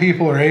 Some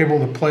people are able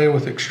to play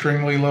with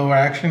extremely low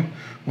action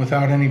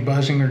without any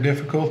buzzing or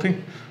difficulty.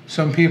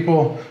 Some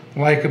people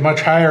like a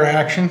much higher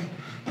action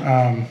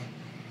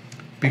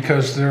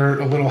because they're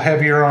a little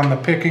heavier on the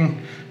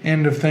picking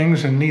end of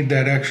things and need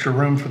that extra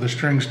room for the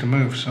strings to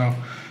move. So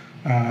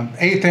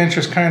 1/8 inch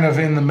is kind of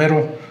in the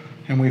middle,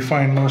 and we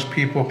find most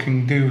people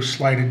can do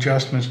slight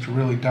adjustments to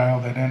really dial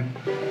that in.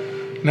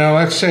 Now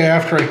let's say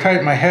after I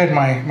tighten my head,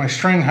 my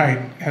string height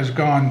has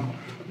gone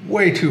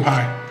way too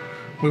high.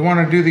 We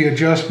want to do the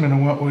adjustment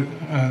of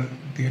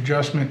the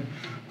adjustment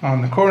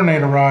on the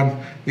coordinator rod,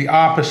 the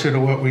opposite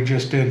of what we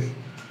just did.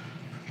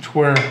 It's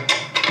where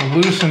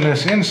we'll loosen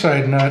this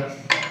inside nut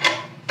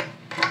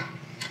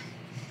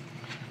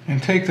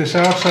and take this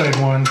outside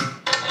one, as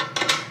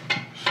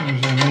soon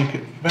as I make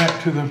it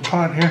back to the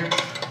pot here,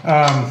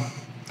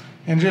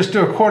 and just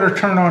do a quarter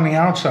turn on the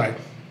outside,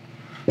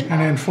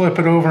 and then flip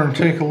it over and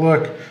take a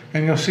look,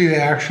 and you'll see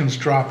the actions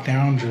drop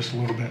down just a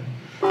little bit.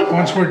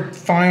 Once we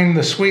find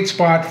the sweet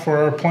spot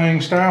for our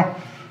playing style,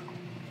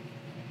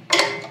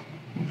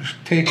 we'll just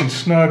take and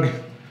snug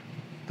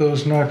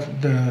those nuts,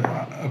 the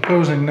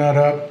opposing nut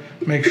up,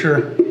 make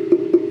sure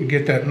you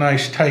get that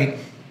nice tight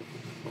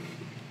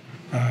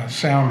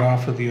sound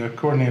off of the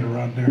coordinator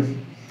rod there.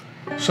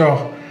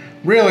 So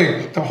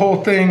really the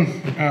whole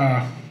thing,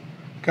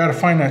 got to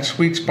find that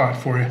sweet spot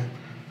for you.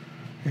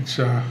 It's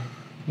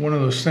one of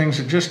those things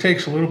that just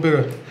takes a little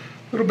bit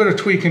of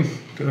tweaking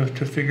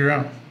to figure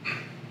out.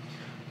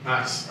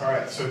 Nice. All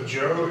right. So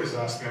Joe is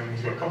asking,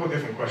 he's got a couple of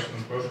different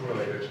questions, both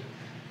related.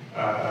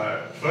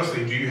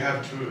 Firstly, do you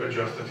have to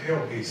adjust the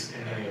tailpiece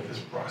in any of this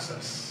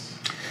process?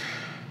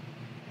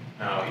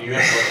 Now, you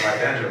have to look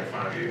at banjo in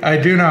front of you. I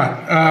do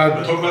not.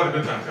 But talk about the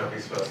good time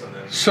tailpiece first, and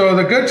then. So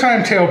the good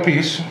time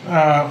tailpiece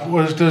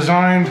was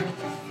designed,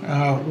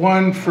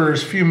 one, for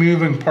as few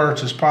moving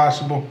parts as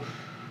possible,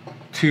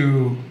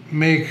 to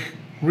make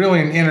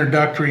really an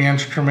introductory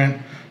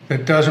instrument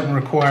that doesn't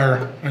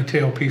require a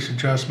tailpiece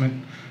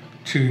adjustment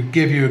to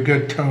give you a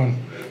good tone.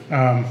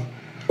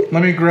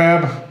 Let me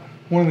grab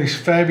one of these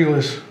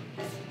fabulous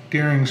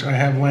Deerings I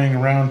have laying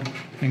around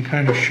and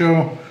kind of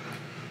show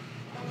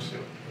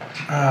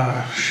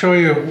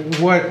you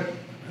what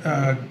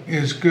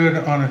is good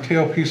on a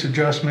tailpiece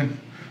adjustment.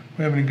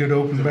 We have any good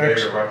open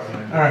backs? All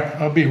right,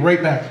 I'll be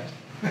right back.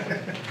 Be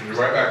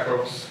right back,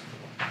 folks.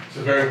 It's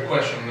a very good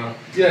question, though.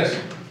 Yes.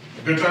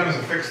 A good time is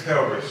a fixed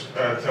tailpiece,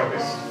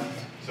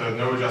 so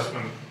no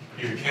adjustment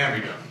either can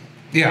be done.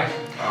 Yeah.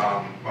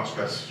 Much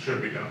less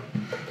should be done.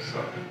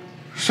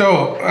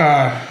 So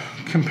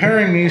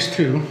comparing these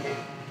two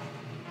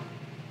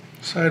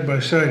side by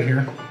side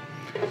here,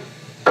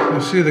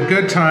 you'll see the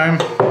good time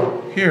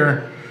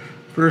here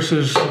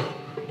versus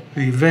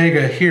the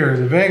Vega here.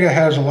 The Vega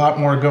has a lot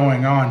more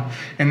going on,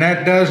 and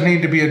that does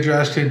need to be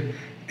adjusted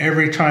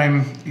every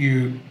time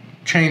you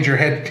change your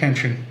head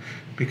tension,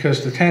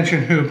 because the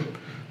tension hoop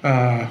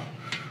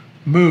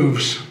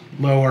moves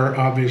lower,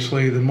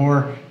 obviously, the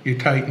more you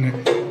tighten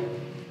it.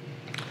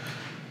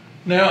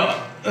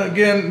 Now,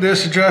 again,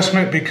 this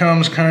adjustment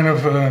becomes kind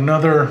of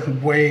another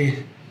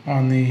way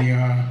on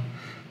the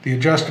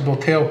adjustable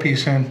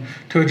tailpiece end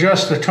to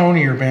adjust the tone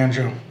of your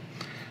banjo.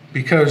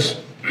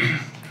 Because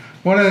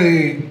one of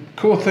the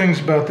cool things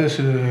about this,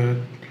 the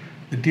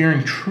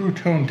Deering True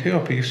Tone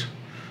tailpiece,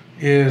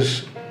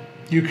 is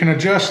you can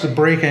adjust the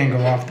break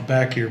angle off the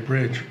back of your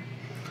bridge.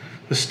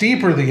 The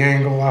steeper the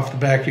angle off the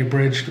back of your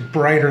bridge, the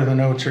brighter the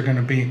notes are going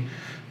to be.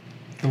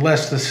 The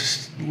less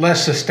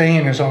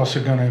sustain is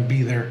also going to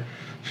be there.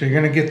 So you're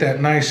going to get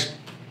that nice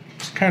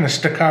kind of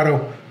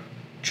staccato,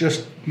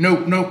 just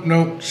note, note,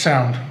 note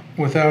sound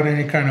without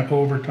any kind of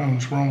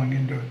overtones rolling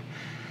into it.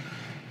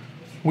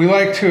 We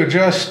like to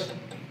adjust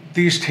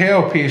these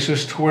tail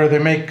pieces to where they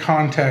make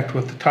contact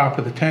with the top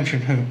of the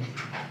tension hoop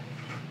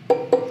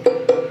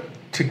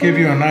to give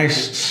you a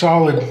nice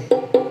solid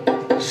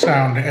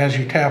sound as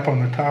you tap on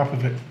the top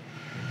of it.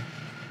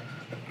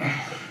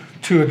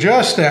 To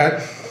adjust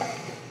that,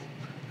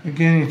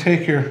 again, you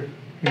take your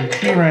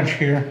key wrench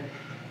here,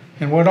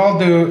 and what I'll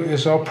do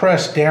is I'll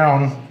press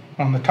down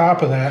on the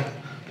top of that,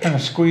 kind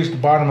of squeeze the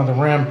bottom of the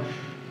rim.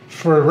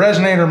 For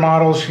resonator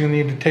models, you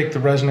need to take the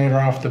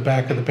resonator off the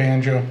back of the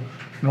banjo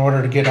in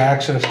order to get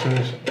access to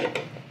this.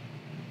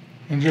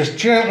 And just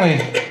gently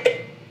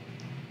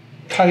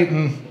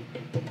tighten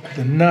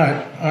the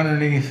nut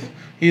underneath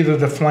either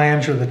the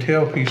flange or the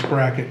tailpiece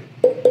bracket.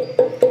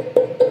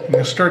 And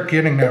you'll start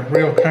getting that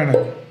real kind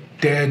of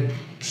dead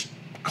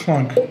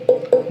clunk,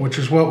 which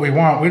is what we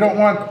want. We don't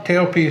want the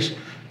tailpiece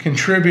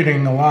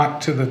contributing a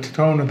lot to the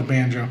tone of the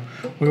banjo.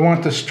 We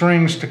want the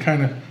strings to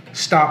kind of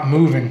stop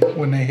moving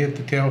when they hit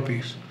the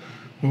tailpiece.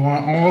 We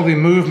want all the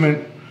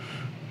movement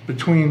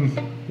between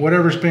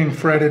whatever's being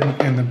fretted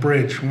and the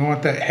bridge. We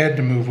want that head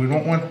to move. We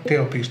don't want the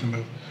tailpiece to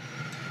move.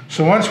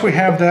 So once we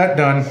have that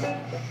done,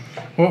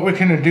 what we're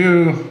going to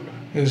do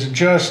is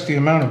adjust the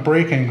amount of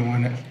break angle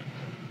in it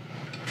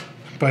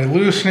by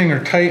loosening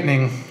or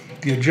tightening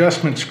the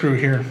adjustment screw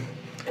here.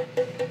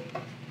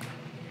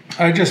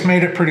 I just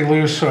made it pretty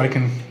loose so I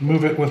can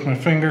move it with my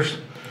fingers.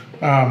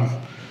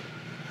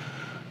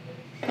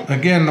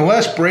 Again, the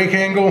less break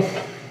angle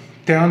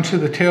down to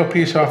the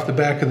tailpiece off the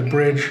back of the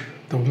bridge,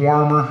 the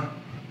warmer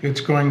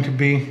it's going to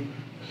be.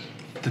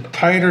 The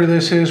tighter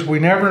this is, we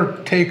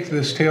never take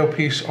this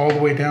tailpiece all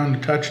the way down to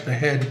touch the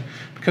head,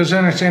 because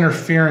then it's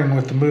interfering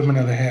with the movement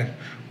of the head.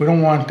 We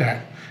don't want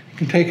that. You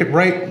can take it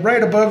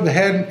right above the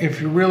head if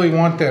you really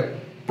want that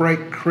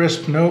bright,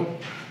 crisp note,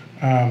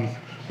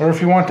 or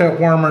if you want that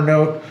warmer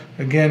note,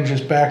 again,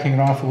 just backing it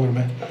off a little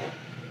bit.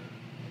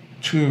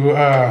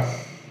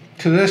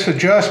 To this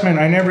adjustment,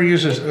 I never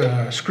use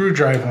a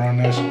screwdriver on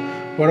this.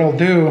 What I'll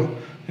do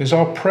is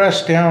I'll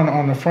press down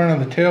on the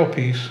front of the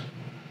tailpiece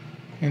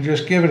and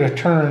just give it a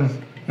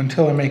turn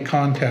until I make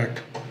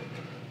contact,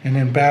 and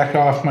then back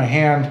off my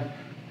hand,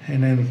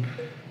 and then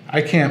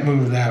I can't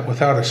move that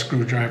without a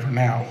screwdriver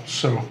now.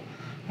 So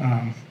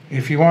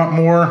if you want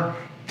more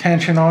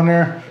tension on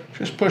there,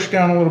 just push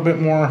down a little bit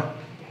more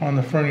on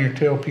the front of your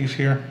tailpiece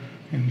here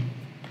and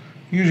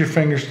use your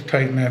fingers to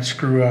tighten that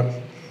screw up.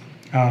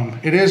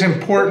 It is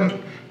important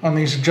on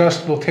these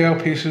adjustable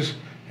tailpieces,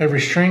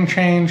 every string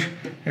change,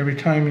 every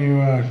time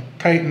you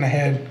tighten the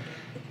head,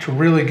 to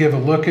really give a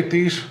look at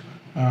these.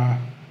 I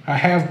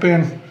have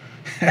been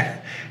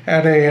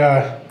at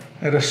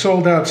a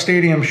sold-out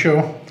stadium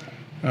show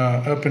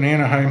up in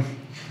Anaheim,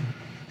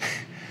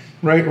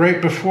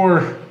 right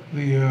before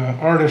the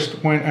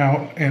artist went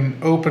out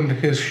and opened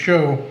his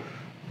show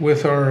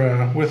with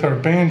our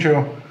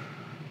banjo.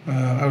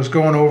 I was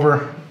going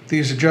over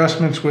these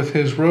adjustments with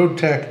his road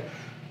tech,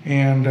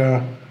 and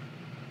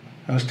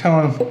I was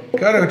telling him,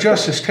 got to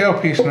adjust this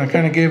tailpiece, and I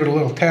kind of gave it a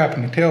little tap,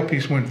 and the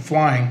tailpiece went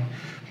flying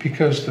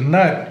because the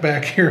nut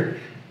back here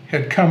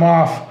had come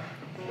off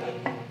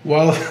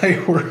while they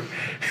were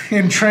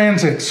in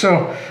transit.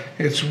 So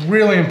it's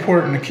really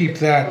important to keep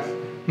that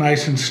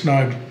nice and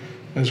snug,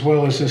 as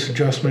well as this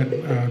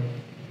adjustment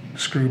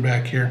screw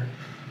back here.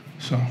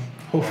 So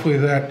hopefully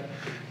that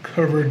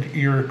covered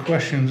your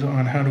questions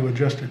on how to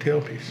adjust a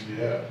tailpiece.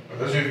 Yeah. For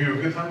those of you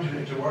with good times, you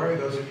don't need to worry.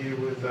 Those of you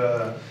with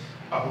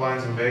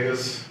uplines in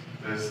Vegas,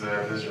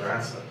 there's your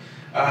answer.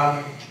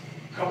 A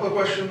couple of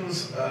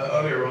questions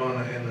earlier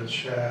on in the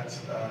chat.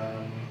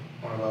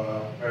 One of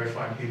our very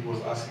fine people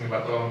was asking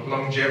about the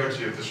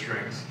longevity of the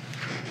strings,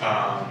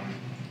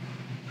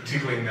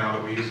 particularly now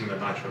that we're using the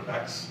nitro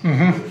packs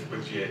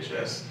with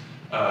GHS.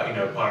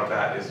 Part of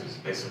that is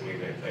basically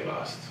they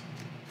last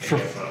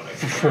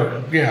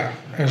indefinitely. Yeah,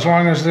 as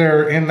long as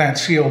they're in that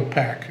sealed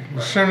pack.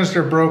 As soon as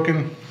they're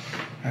broken,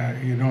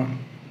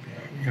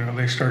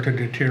 they start to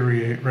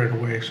deteriorate right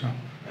away. So.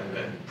 And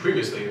then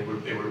previously it would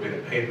have been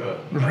in paper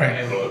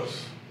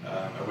envelopes.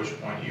 At which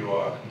point you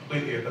are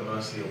completely at the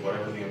mercy of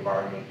whatever the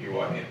environment you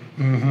are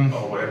in,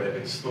 or whatever they've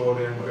been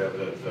stored in, whatever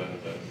the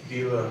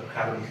dealer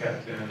had them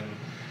kept in.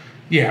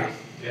 Yeah.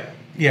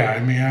 I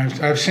mean,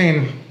 I've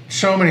seen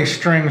so many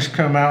strings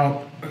come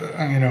out,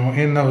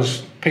 in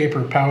those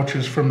paper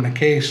pouches from the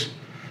case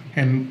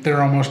and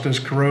they're almost as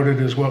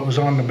corroded as what was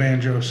on the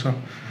banjo. So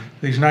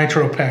these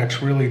nitro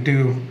packs really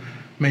do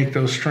make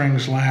those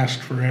strings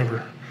last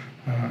forever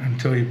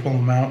until you pull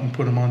them out and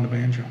put them on the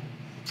banjo.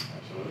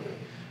 Absolutely.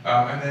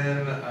 And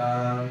then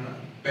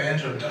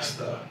Banjo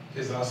Duster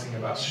is asking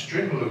about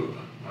string lube.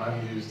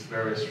 I've used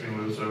various string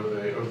lubes over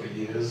the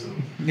years,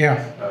 and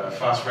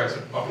Fast Fret's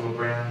a popular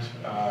brand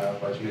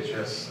by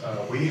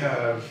GHS. We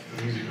have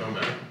the Music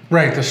Nomad.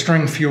 Right, the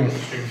string fuel.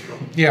 String fuel.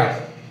 Yeah.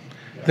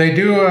 They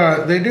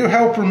do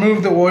help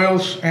remove the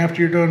oils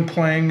after you're done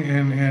playing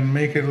and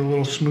make it a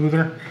little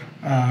smoother.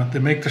 They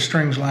make the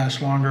strings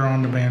last longer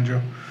on the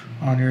banjo,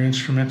 on your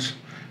instruments.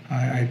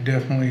 I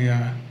definitely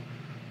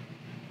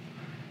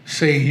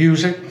say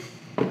use it.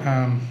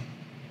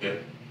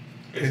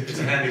 It's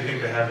a handy thing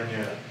to have in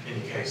your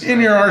case.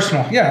 In your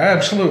arsenal, yeah,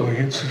 absolutely.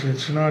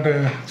 It's not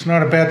a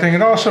bad thing.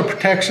 It also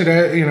protects it.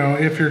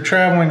 If you're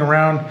traveling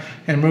around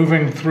and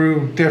moving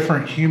through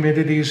different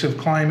humidities of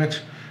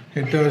climates,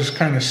 it does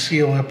kind of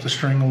seal up the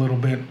string a little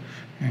bit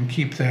and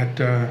keep that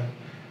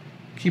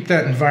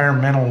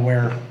environmental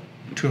wear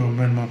to a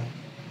minimum.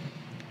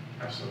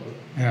 Absolutely.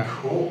 Yeah.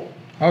 Cool.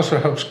 Also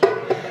helps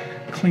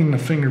clean the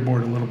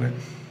fingerboard a little bit.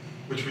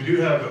 Which we do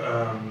have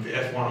the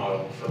F1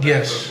 oil for that.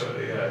 Yes. So,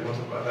 yeah, you want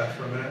to talk about that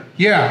for a minute?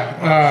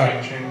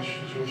 Yeah. Change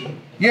situation?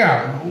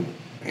 Yeah.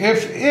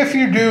 If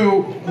you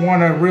do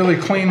want to really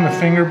clean the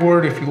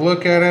fingerboard, if you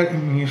look at it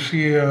and you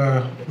see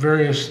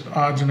various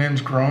odds and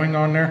ends growing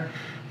on there,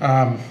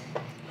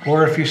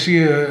 or if you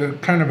see a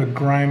kind of a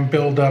grime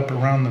build up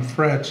around the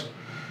frets,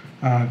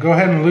 go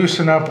ahead and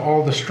loosen up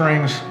all the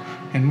strings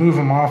and move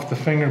them off the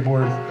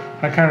fingerboard.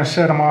 I kind of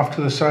set them off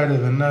to the side of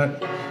the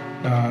nut,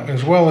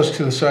 as well as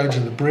to the sides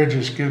of the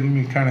bridges, giving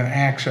me kind of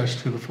access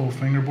to the full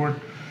fingerboard.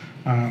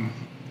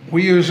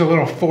 We use a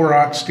little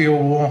 4/0 steel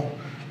wool,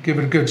 give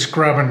it a good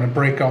scrubbing to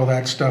break all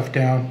that stuff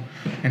down,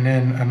 and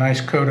then a nice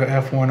coat of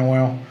F1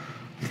 oil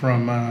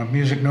from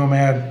Music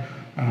Nomad,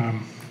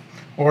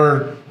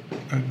 or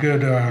a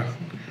good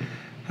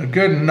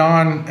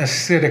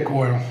non-acidic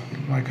oil,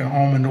 like an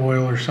almond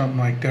oil or something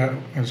like that,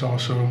 is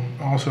also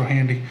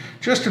handy.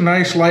 Just a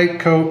nice light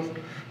coat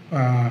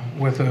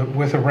with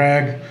a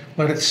rag.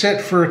 Let it sit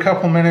for a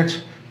couple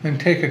minutes, then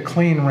take a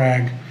clean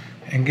rag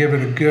and give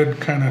it a good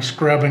kind of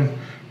scrubbing.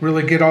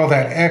 Really get all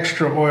that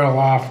extra oil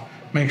off.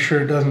 Make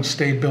sure it doesn't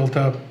stay built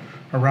up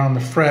around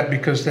the fret,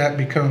 because that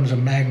becomes a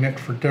magnet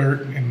for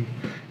dirt and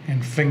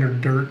finger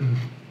dirt and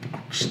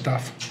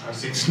stuff.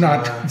 It's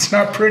not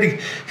pretty.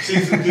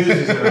 Seen some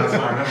doozies in that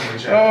time, haven't we,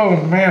 Chad? Oh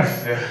man.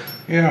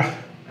 Yeah.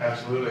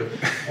 Absolutely.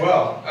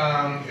 Well,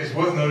 it's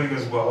worth noting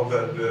as well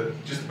that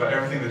just about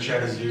everything that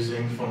Chad is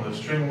using, from the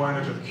string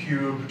winder to the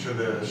cube to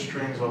the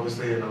strings,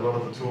 obviously, and a lot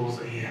of the tools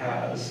that he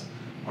has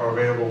are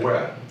available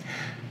where?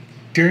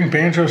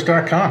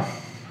 DeeringBanjos.com.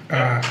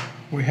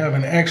 We have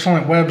an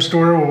excellent web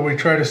store where we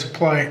try to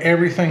supply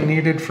everything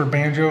needed for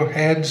banjo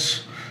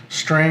heads,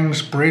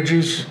 strings,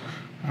 bridges,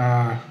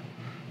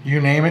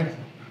 you name it.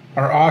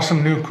 Our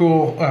awesome new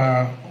cool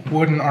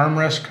wooden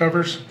armrest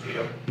covers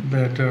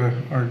that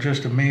are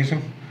just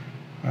amazing.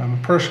 I'm a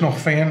personal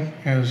fan,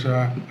 as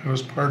I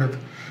was part of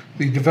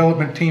the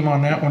development team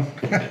on that one.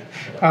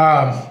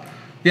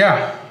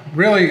 Yeah,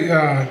 really,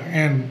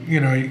 and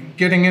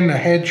getting into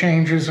head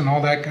changes and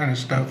all that kind of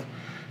stuff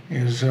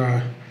is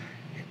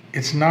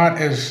it's not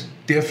as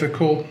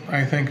difficult,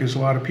 I think, as a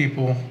lot of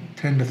people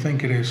tend to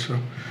think it is. So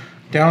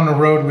down the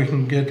road we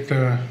can get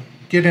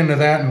into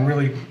that and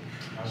really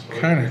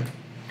kind of.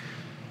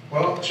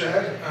 Well,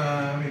 Chad,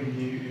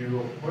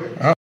 you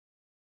quick.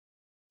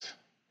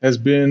 Has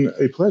been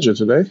a pleasure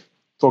today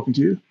talking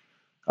to you.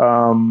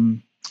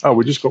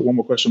 We just got one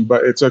more question,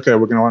 but it's okay.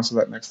 We're going to answer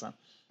that next time.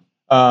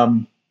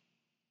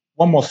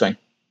 One more thing.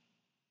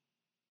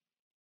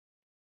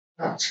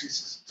 Oh,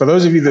 Jesus. For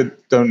those of you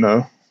that don't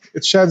know,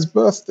 it's Chad's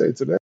birthday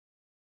today.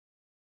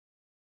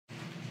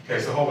 Okay,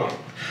 so hold on.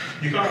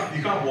 You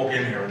can't walk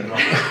in here and not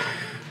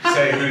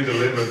say who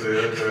delivered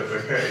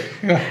the cake.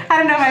 Yeah. I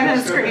don't know if I'm on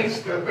the screen.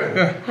 Step in.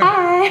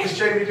 Hi. It's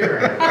Jamie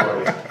Deering,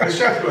 everybody. It's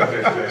Chad's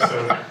birthday today, so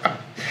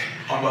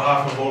on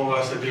behalf of all of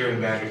us at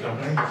Deering Banjo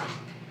Company,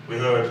 we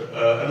heard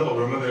a little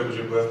rumor that it was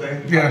your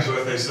birthday. Yes. Happy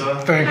birthday,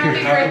 sir. Thank you.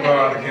 You have to blow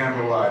out the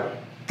candle live.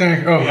 You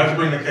You have to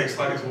bring the cake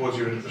slightly towards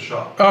you into the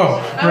shop. Oh,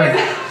 right.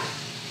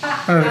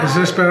 Is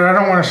this better? I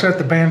don't want to set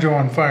the banjo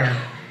on fire.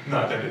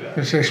 No, don't do that.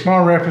 It's a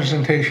small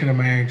representation of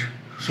my age.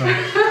 So. Blow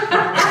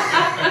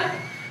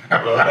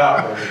it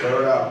out, baby.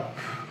 Blow it out.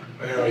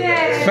 There we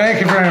go. Thank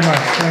you very much.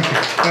 Thank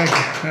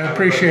you. I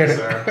appreciate it.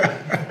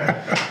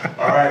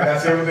 All right,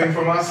 that's everything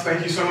from us.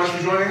 Thank you so much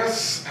for joining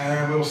us,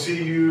 and we'll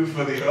see you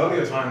for the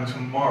earlier time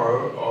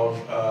tomorrow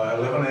of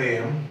 11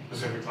 a.m.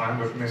 Pacific time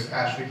with Miss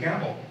Ashley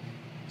Campbell.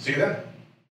 See you then.